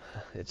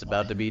 It's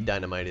about to be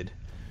dynamited.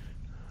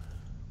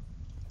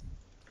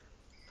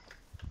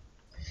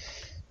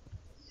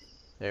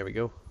 There we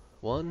go.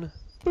 One.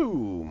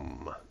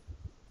 Boom.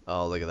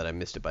 Oh, look at that. I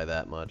missed it by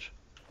that much.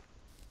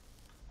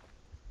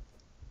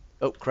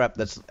 Oh, crap.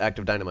 That's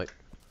active dynamite.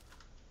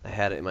 I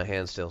had it in my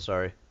hand still.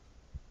 Sorry.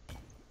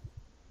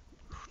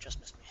 Just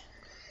missed me.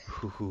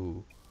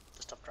 Hoo-hoo.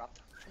 The stuff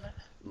dropped from that?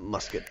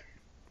 Musket.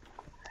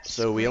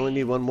 So we only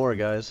need one more,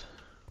 guys.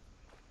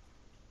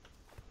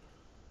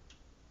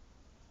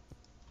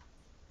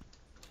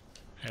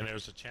 And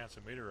there's a chance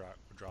a meteorite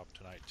will drop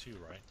tonight too,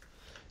 right?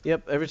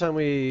 Yep, every time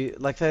we,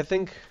 like, I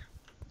think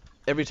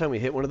every time we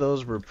hit one of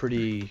those, we're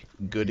pretty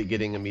good at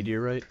getting a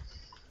meteorite.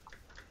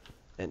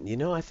 And, you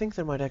know, I think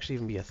there might actually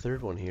even be a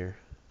third one here.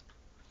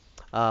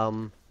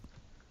 Like,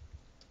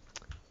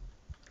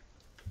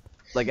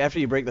 after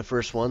you break the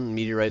first one,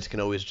 meteorites can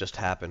always just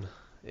happen.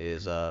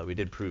 We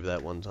did prove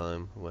that one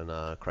time when,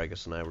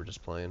 Craigus and I were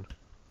just playing.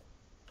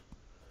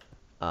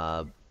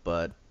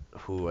 But,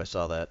 I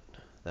saw that.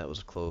 That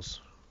was close.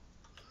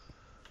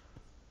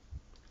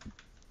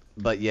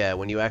 But yeah,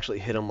 when you actually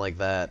hit them like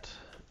that,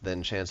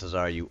 then chances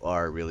are you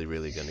are really,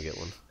 really gonna get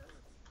one.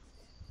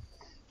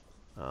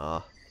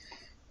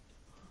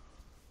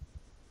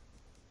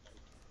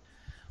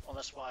 Well,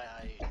 that's why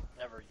I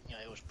never,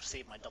 I always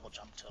save my double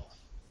jump till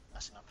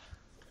messing up.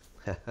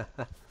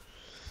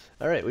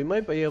 Alright, we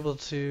might be able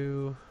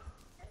to...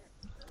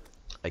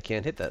 I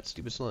can't hit that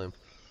stupid slime.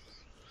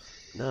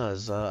 No,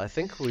 I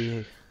think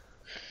we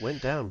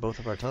went down both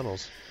of our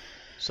tunnels.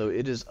 So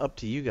it is up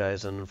to you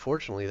guys, and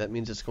unfortunately that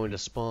means it's going to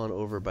spawn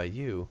over by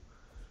you.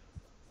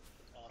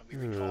 I want to be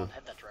recall and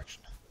head that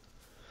direction.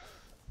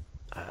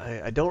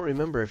 I don't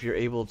remember if you're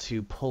able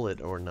to pull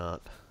it or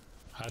not.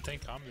 I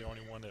think I'm the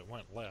only one that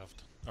went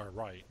left, or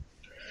right.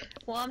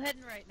 Well, I'm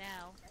heading right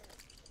now.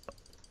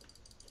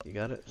 You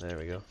got it? There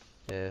we go.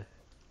 Yeah.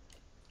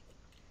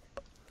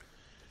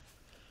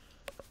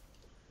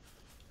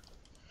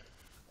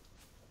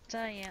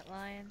 Die,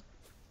 antlion.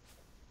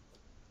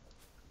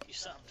 You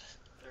sound,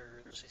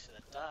 she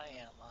said,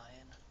 die,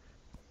 antlion.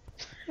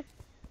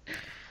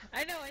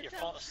 I know, You're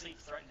falling asleep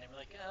threatening him,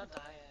 like, oh,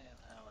 die,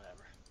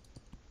 whatever.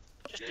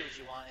 Just do what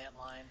you want,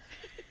 antlion.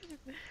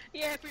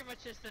 Yeah, I pretty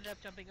much just ended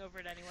up jumping over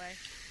it anyway.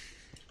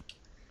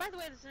 By the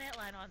way, there's an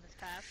antlion on this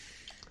path.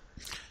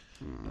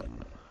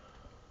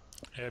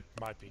 It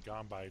might be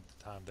gone by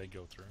the time they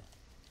go through.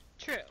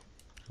 True.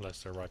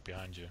 Unless they're right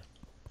behind you.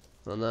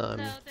 Well, no,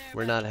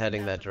 we're not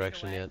heading that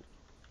direction yet.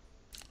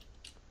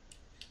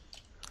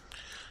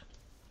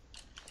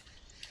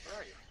 Where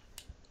are you?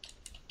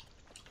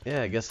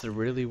 Yeah, I guess there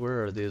really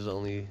were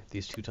only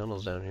these two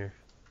tunnels down here.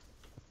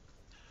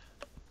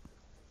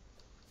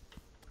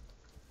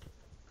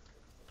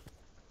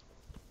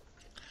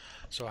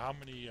 So how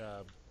many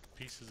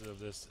pieces of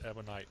this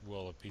ebonite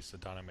will a piece of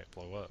dynamite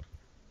blow up?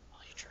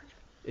 Oh, you jerk.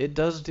 It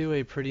does do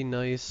a pretty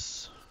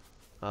nice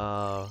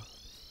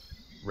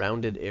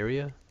rounded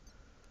area.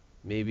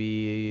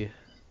 Maybe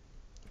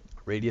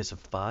radius of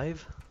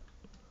 5.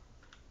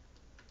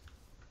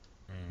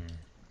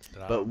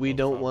 But we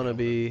don't want to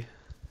be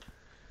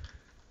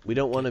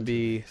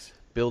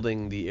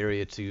building the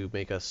area to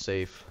make us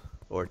safe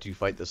or to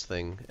fight this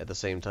thing at the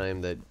same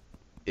time that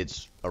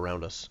it's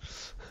around us.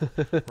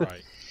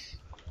 Right.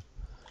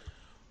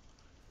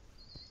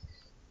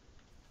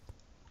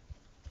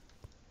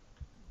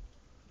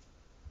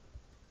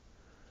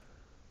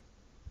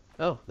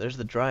 Oh, there's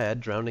the dryad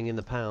drowning in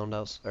the pond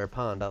outside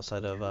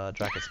of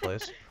Dracket's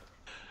place.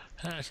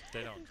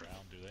 They don't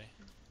drown, do they?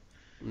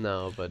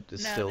 No, but it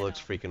still looks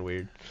freaking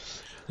weird.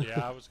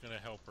 Yeah, I was gonna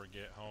help her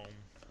get home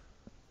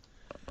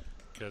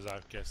because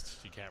I guess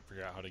she can't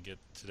figure out how to get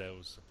to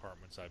those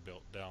apartments I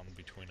built down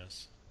between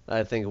us.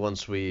 I think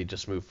once we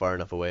just move far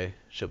enough away,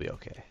 she'll be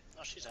okay.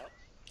 Oh, she's out.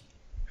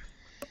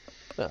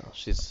 Well,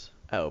 she's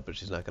out, but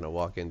she's not gonna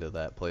walk into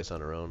that place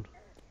on her own.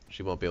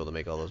 She won't be able to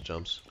make all those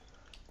jumps.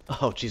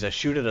 Oh, jeez, I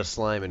shoot at a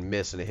slime and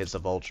miss, and it hits a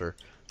vulture.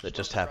 That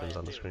just happens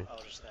on the screen. Oh,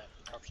 just that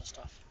corruption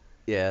stuff.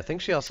 Yeah, I think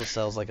she also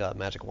sells like a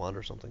magic wand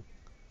or something.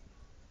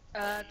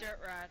 Dirt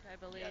rod, I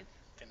believe. Yeah,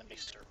 thing that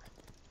makes dirt.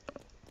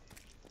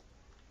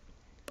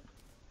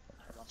 I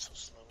run so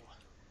slow.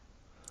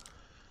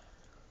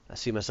 I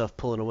see myself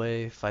pulling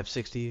away,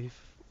 560,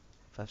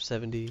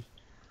 570,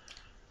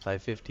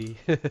 550.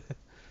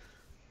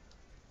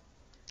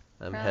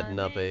 I'm heading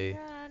up a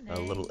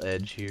little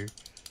edge here.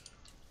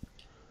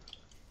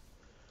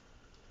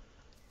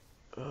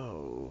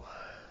 Oh.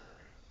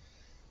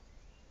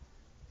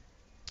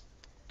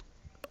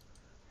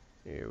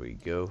 Here we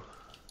go.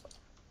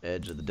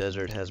 Edge of the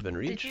desert has been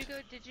reached.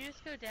 Did you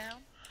just go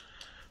down?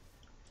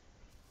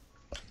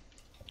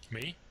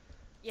 Me?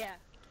 Yeah.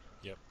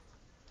 Yep.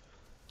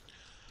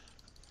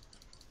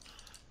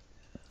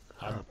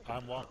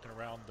 I'm walking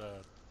around the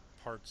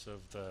parts of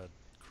the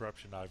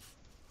corruption I've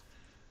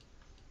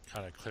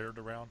kind of cleared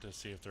around to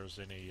see if there's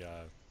any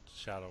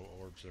shadow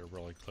orbs that are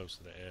really close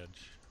to the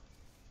edge.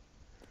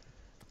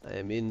 I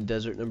am in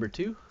desert number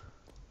 2.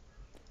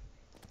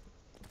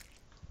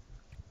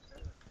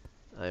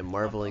 I am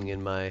marveling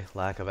in my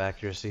lack of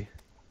accuracy.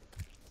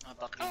 I'm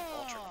bucketing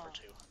vulture number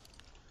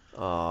 2.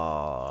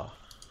 Aww.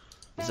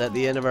 Is that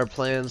the end of our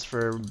plans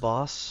for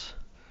boss?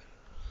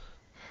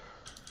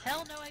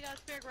 Hell no, I got a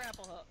spare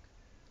grapple hook.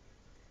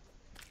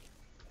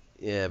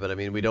 Yeah, but I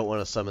mean, we don't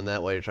want to summon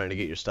that while you're trying to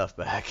get your stuff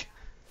back.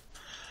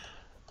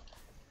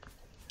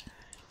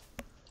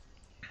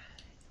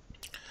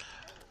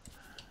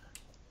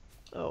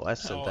 Oh, I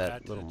sent that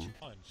add to little... the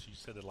challenge. You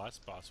said the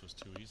last boss was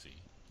too easy.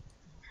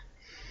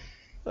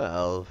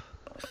 Well,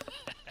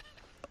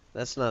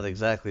 that's not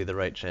exactly the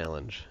right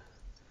challenge.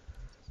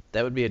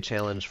 That would be a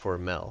challenge for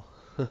Mel.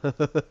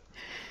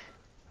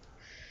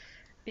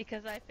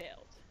 Because I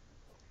failed.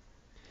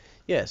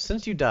 Yeah,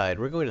 since you died,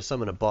 we're going to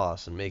summon a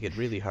boss and make it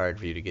really hard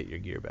for you to get your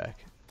gear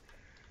back.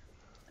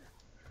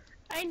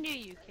 I knew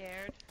you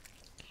cared.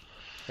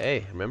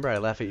 Hey, remember I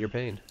laugh at your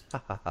pain. Oh,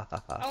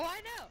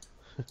 I know.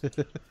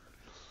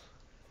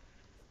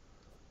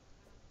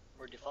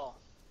 Where'd you fall?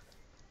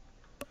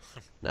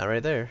 Not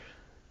right there.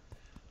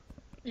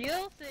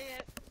 You'll see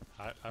it.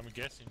 I'm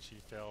guessing she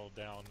fell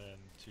down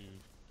into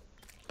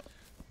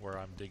where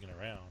I'm digging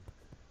around.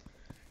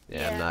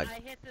 Yeah, I'm not...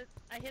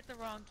 I hit the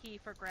wrong key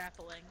for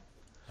grappling.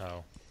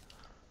 Oh.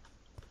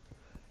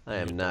 I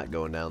am not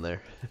going down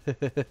there.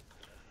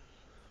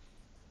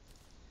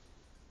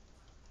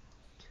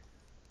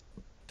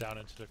 Down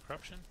into the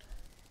corruption?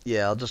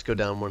 Yeah, I'll just go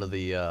down one of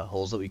the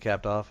holes that we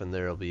capped off, and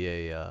there'll be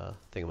a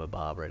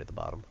thingamabob right at the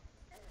bottom.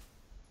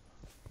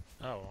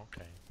 Oh,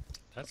 okay.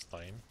 That's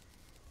lame.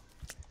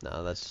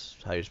 No, that's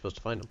how you're supposed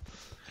to find them.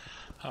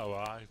 Oh, well,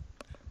 I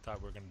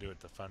thought we were going to do it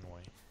the fun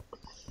way.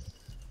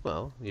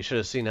 Well, you should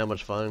have seen how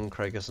much fun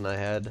Cricus and I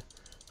had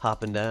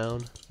hopping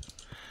down.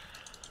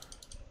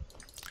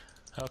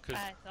 Oh, 'cause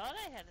I thought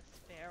I had a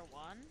spare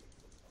one.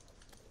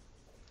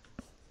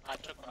 I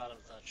took one out of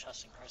the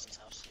chest in Crysyn's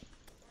house.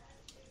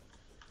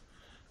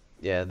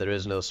 Yeah, there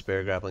is no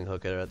spare grappling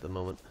hook at the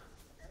moment.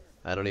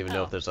 I don't even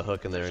know Oh. if there's a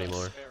hook in there There's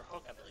anymore. a spare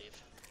hook, I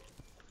believe.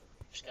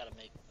 Just gotta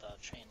make the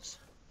chains.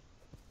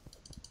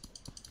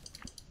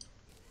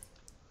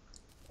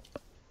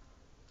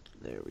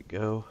 There we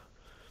go.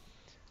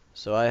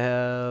 So I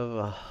have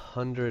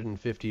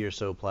 150 or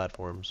so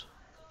platforms.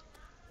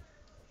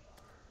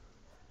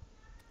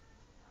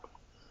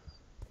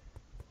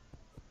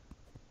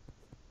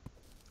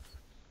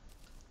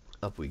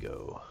 Up we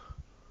go.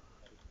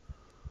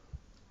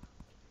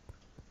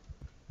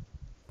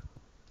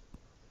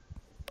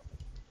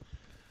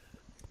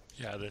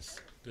 yeah, this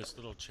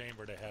little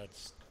chamber that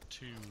has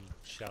 2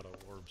 shadow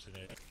orbs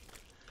in it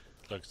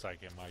looks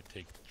like it might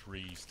take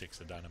 3 sticks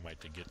of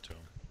dynamite to get to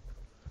them.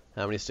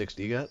 How many sticks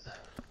do you got?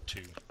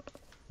 2.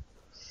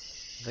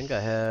 I think I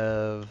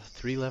have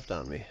 3 left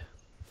on me.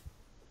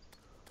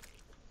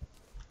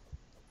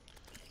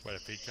 But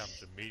if he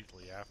comes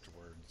immediately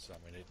afterwards, I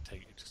mean, it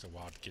takes a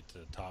while to get to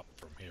the top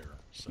from here.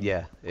 So.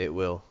 Yeah, it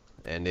will.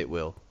 And it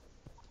will.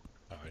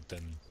 Alright,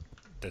 then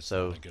that's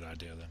So, not a good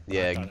idea then.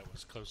 yeah, I thought it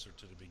was closer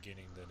to the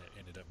beginning than it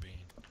ended up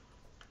being.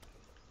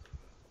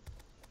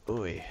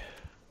 Oy.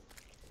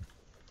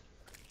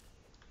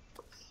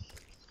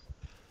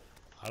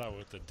 I don't know,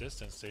 with the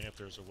distance thing, if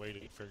there's a way to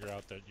figure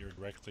out that you're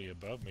directly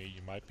above me,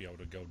 you might be able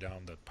to go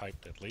down the pipe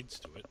that leads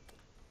to it.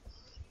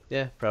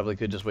 Yeah, probably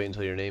could just wait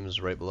until your name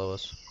is right below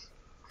us.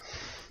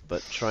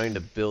 But trying to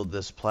build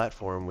this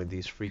platform with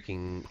these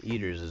freaking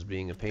eaters is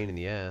being a pain in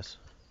the ass.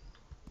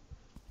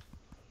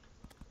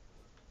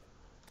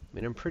 I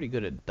mean, I'm pretty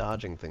good at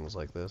dodging things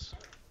like this.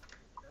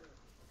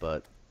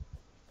 But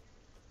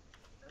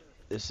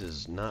this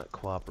is not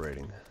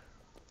cooperating.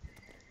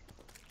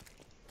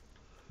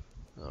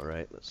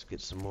 Alright, let's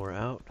get some more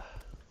out.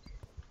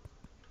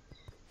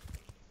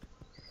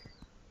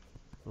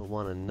 We'll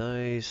want a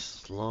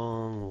nice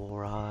long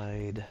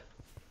ride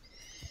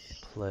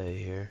play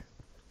here.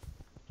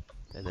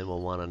 And then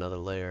we'll want another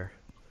layer.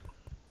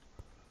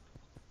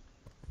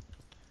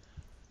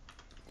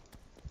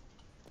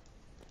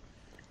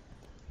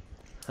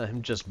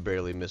 I'm just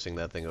barely missing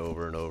that thing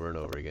over and over and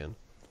over again.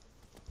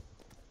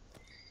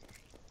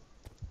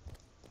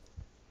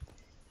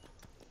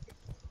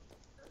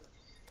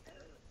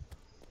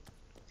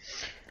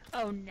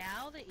 Oh,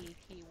 now the E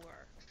key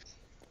works.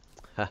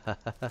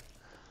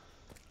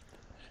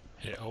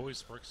 It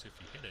always works if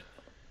you hit it.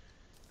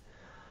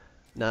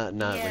 Not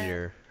when Yeah.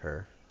 you're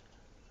her.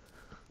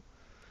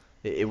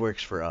 It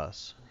works for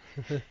us.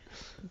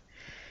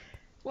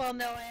 Well,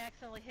 no, I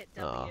accidentally hit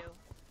W. Aw.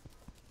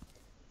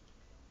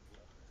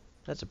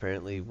 That's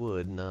apparently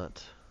wood,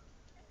 not...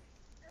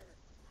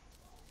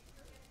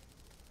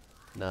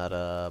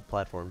 not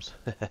platforms.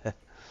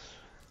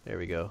 There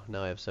we go.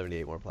 Now I have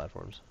 78 more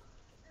platforms.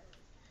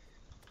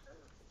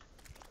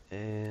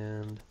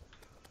 And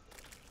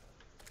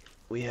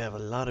we have a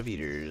lot of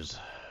eaters.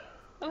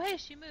 Oh hey,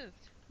 she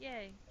moved.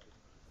 Yay.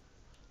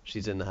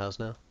 She's in the house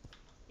now?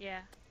 Yeah.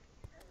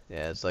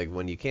 Yeah, it's like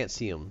when you can't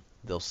see them,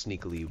 they'll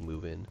sneakily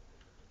move in.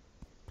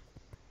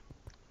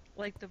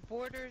 Like the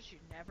boarders you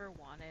never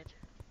wanted.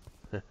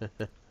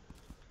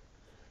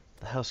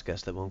 The house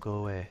guest that won't go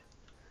away.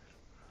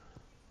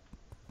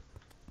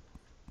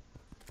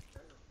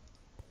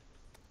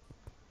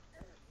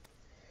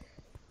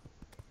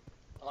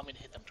 Allow me to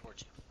hit them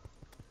towards you.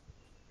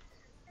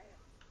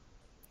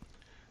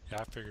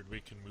 Yeah, I figured we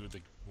can move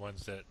the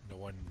ones that no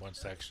one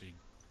wants to actually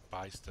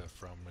buy stuff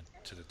from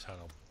to the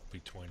tunnel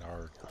between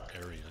our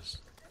areas.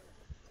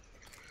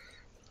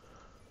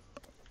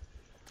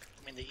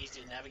 I mean, the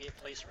easy to navigate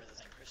place rather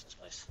than Crysyn's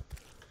place.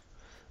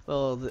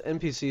 Well, the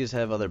NPCs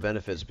have other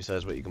benefits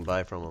besides what you can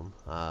buy from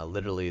them.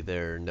 Literally,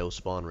 they're no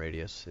spawn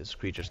radius. Its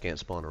creatures can't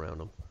spawn around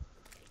them.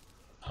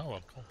 Oh,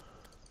 well, cool.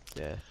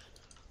 Yeah.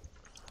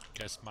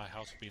 Guess my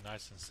house will be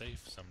nice and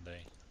safe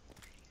someday.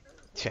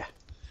 Yeah.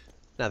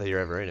 Not that you're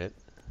ever in it.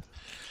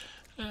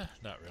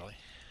 Not really.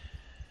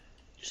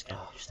 Your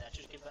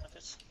statues give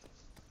benefits?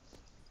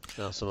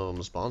 No, some of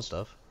them spawn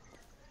stuff.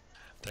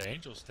 The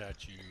angel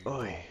statue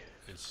Oi.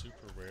 is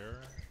super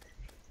rare.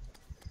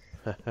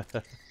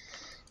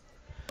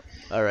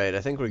 Alright,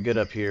 I think we're good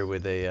up here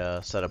with a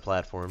set of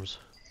platforms.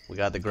 We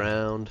got the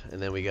ground, and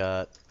then we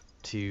got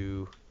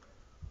two...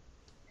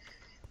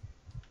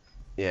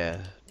 Yeah,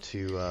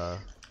 two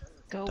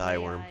Go die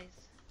away, worm. eyes.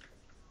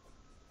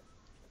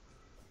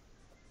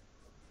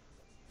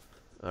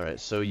 Alright,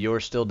 so you're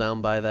still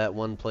down by that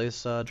one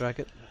place,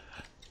 Dracket?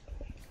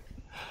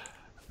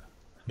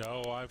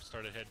 No, I've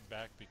started heading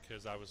back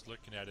because I was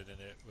looking at it and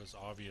it was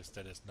obvious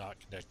that it's not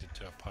connected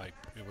to a pipe.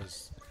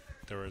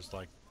 There was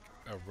like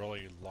a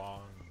really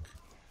long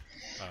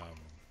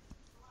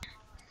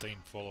thing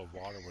full of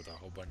water with a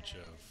whole bunch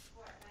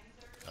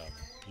of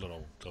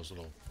those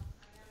little.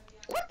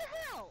 What the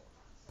hell?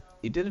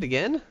 You did it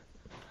again?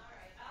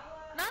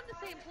 Not in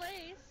the same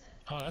place.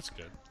 Oh, that's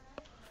good.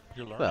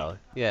 You're learning. Well,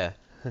 yeah.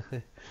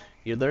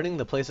 You're learning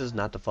the places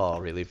not to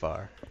fall really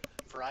far.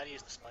 Variety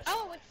is the spice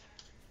Oh, of life.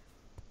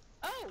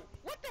 Oh,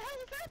 what the hell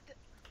is that?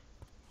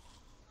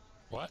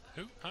 What?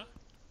 Who? Huh?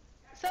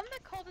 Something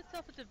that called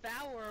itself a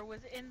devourer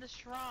was in the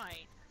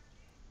shrine.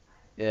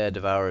 Yeah,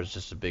 Devour is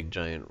just a big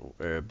giant,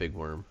 or a big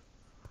worm.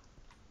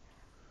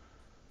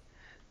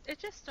 It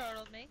just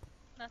startled me.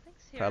 Nothing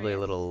serious. Probably a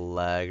little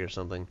lag or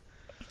something.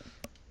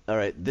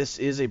 Alright, this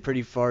is a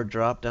pretty far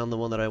drop down the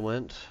one that I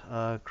went,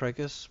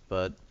 Cricus,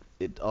 but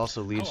it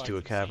also leads I to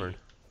a can see cavern.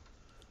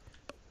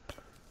 it.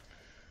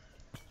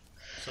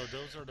 So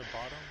those are the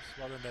bottoms?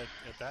 Well, then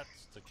if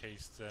that's the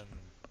case, then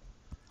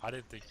I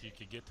didn't think you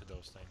could get to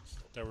those things.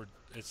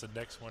 It's the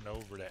next one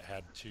over that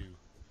had two.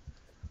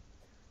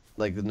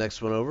 Like the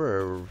next one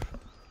over, or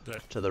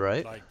to the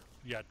right? Like,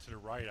 yeah, to the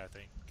right, I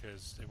think,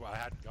 because I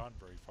hadn't gone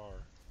very far.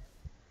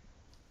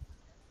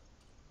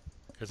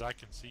 Because I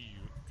could see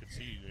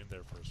you in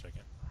there for a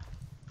second.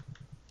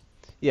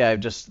 Yeah,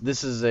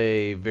 this is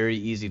a very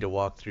easy to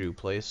walk through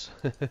place.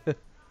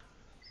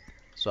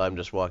 So I'm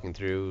just walking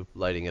through,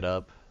 lighting it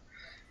up,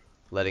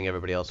 letting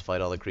everybody else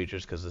fight all the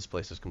creatures because this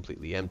place is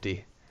completely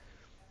empty.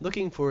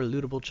 Looking for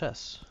lootable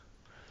chests.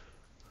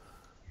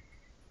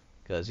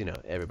 Because, you know,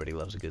 everybody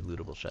loves a good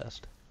lootable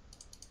chest.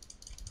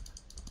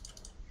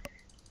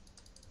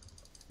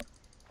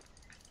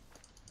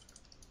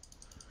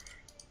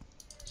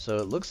 So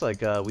it looks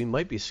like we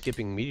might be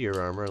skipping meteor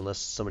armor unless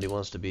somebody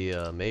wants to be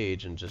a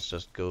mage and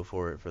just go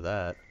for it for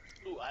that.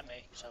 Ooh, I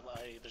may. So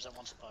there's that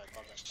one spot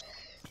above that stuff.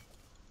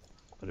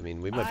 But I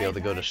mean, we might be able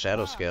to go to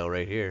shadow scale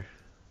right here.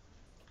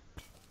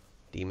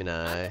 Demon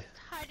I'm Eye. just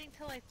hiding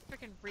till I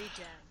freaking regen.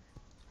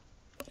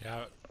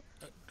 Yeah,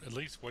 at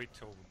least wait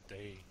till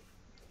day.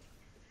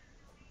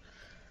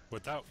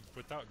 Without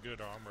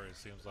good armor, it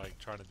seems like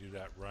trying to do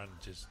that run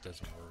just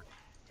doesn't work.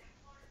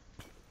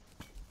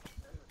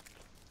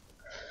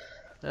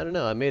 I don't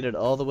know, I made it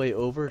all the way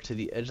over to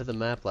the edge of the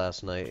map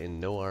last night in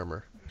no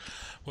armor.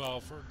 Well,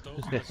 for those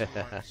of us who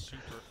aren't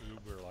super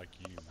uber like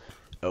you,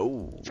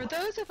 Oh. For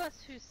those of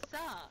us who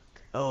suck.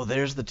 Oh,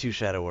 there's the two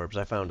shadow orbs.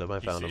 I found them. I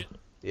you found see them.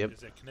 it? Yep.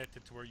 Is it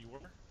connected to where you were?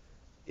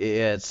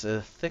 Yeah, it's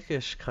a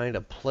thickish kind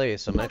of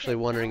place. I'm actually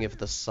Okay, wondering now- if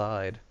the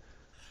side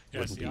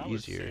Yeah, wouldn't see, I be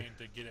was easier. saying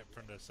to get it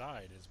from the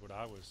side is what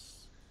I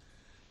was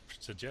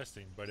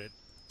suggesting, but it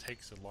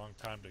takes a long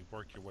time to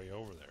work your way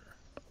over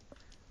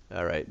there.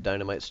 Alright,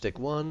 dynamite stick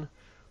 1.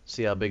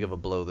 See how big of a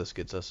blow this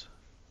gets us.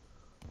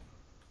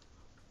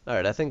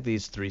 Alright, I think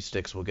these 3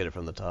 sticks will get it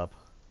from the top.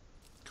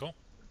 Cool.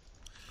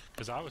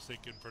 Because I was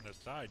thinking from the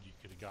side you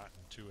could have gotten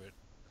to it,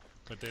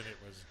 but then it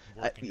was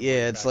working your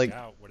yeah, way it's back like-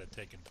 out would have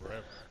taken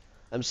forever.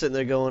 I'm sitting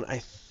there going, I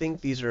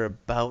think these are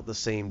about the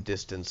same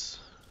distance.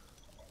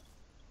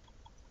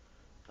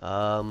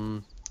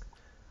 I'm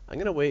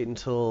gonna wait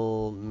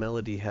until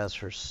Melody has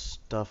her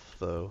stuff,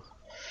 though.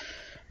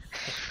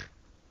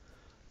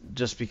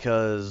 Just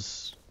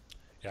because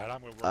Yeah, and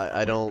I'm gonna work I my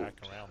way don't...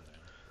 back around then.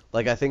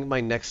 Like, I think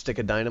my next stick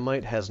of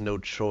dynamite has no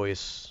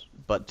choice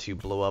but to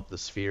blow up the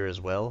sphere as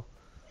well.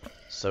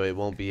 So it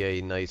won't be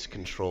a nice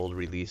controlled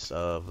release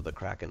of the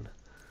Kraken.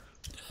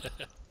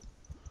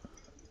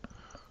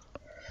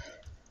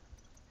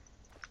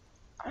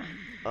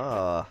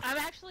 I'm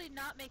actually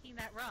not making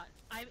that run.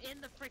 I'm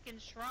in the freaking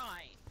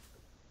shrine.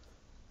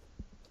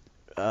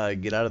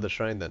 Get out of the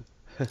shrine then.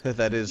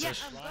 That is... Yeah, The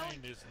I'm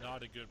shrine going- is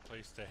not a good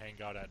place to hang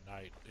out at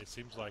night. It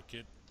seems like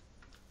it.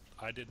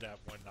 I did that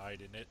one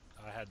night, and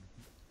I had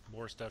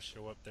more stuff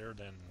show up there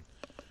than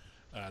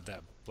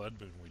that blood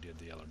moon we did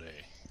the other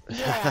day.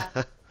 Yeah.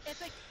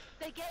 It's like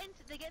they get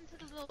into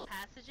the little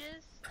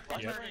passages. Why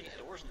and are Yep. there any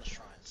doors in the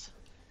shrines?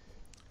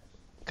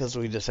 Because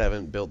we just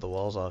haven't built the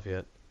walls off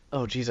yet.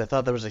 Oh jeez, I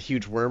thought there was a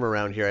huge worm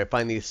around here. I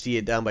finally see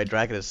it down by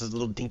Draken. It's this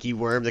little dinky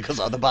worm that goes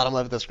on the bottom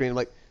left of the screen. I'm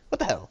like, what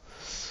the hell?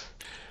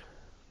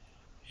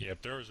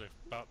 Yep, there was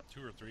about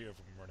 2 or 3 of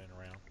them running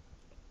around.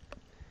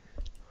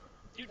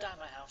 You die in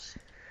my house.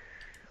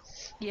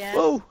 Yes.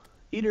 Whoa!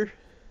 Eater.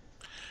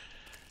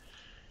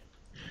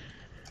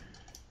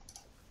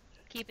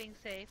 Keeping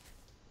safe.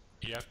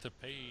 You have to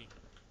pay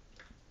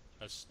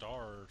a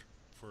star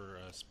for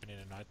spending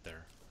a night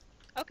there.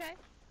 Okay.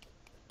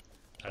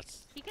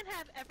 That's You can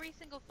have every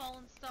single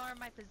fallen star in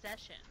my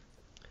possession.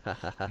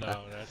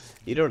 no, that's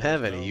You don't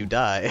have any, you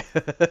die.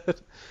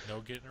 no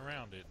getting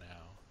around it now.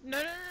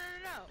 No.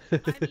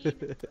 I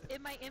mean,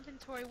 in my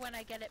inventory when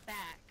I get it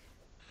back.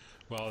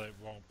 Well, it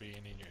won't be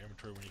any in your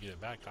inventory when you get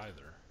it back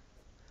either.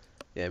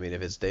 Yeah, I mean,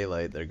 if it's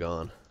daylight, they're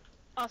gone.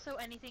 Also,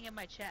 anything in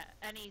my chest,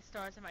 any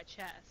stars in my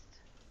chest.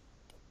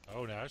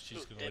 Oh, now she's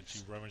Ooh, gonna let dibs.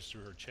 you rummage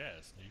through her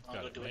chest. You've I'm got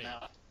gonna it go do it made. now.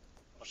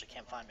 Well, she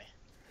can't find me.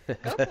 Go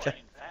for it.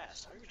 Returning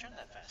fast. How are you returning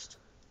that fast?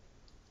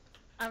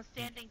 I'm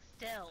standing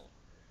still.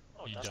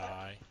 Oh, it You does that?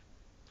 die.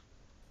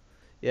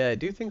 Yeah, I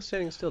do think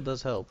standing still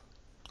does help.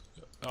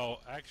 Oh,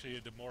 actually,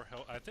 the more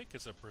health, I think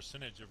it's a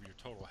percentage of your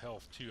total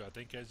health too. I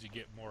think as you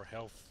get more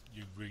health,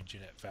 you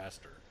regen it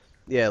faster.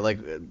 Yeah, like,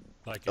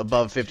 Like it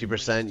above takes 2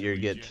 minutes 50% to you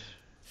get... regen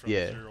from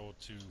yeah. 0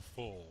 to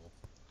full.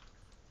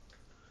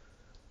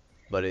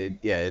 But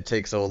it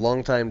takes a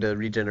long time to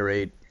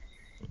regenerate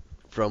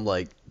from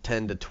like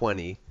 10 to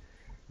 20,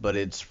 but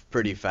it's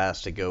pretty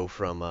fast to go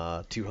from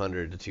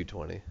 200 to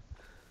 220.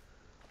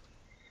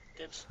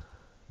 Dibs.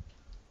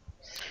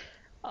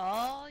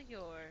 All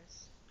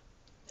yours.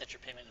 That's your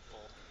payment in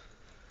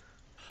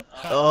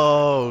full.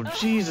 Oh,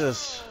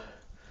 Jesus.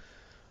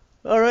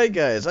 Alright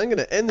guys, I'm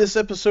gonna end this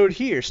episode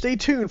here. Stay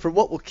tuned for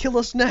what will kill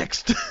us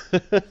next.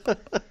 Well,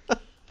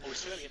 we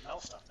still gotta get Mel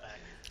stuff back.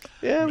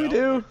 Yeah, we No,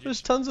 do. but you-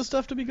 There's tons of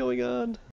stuff to be going on.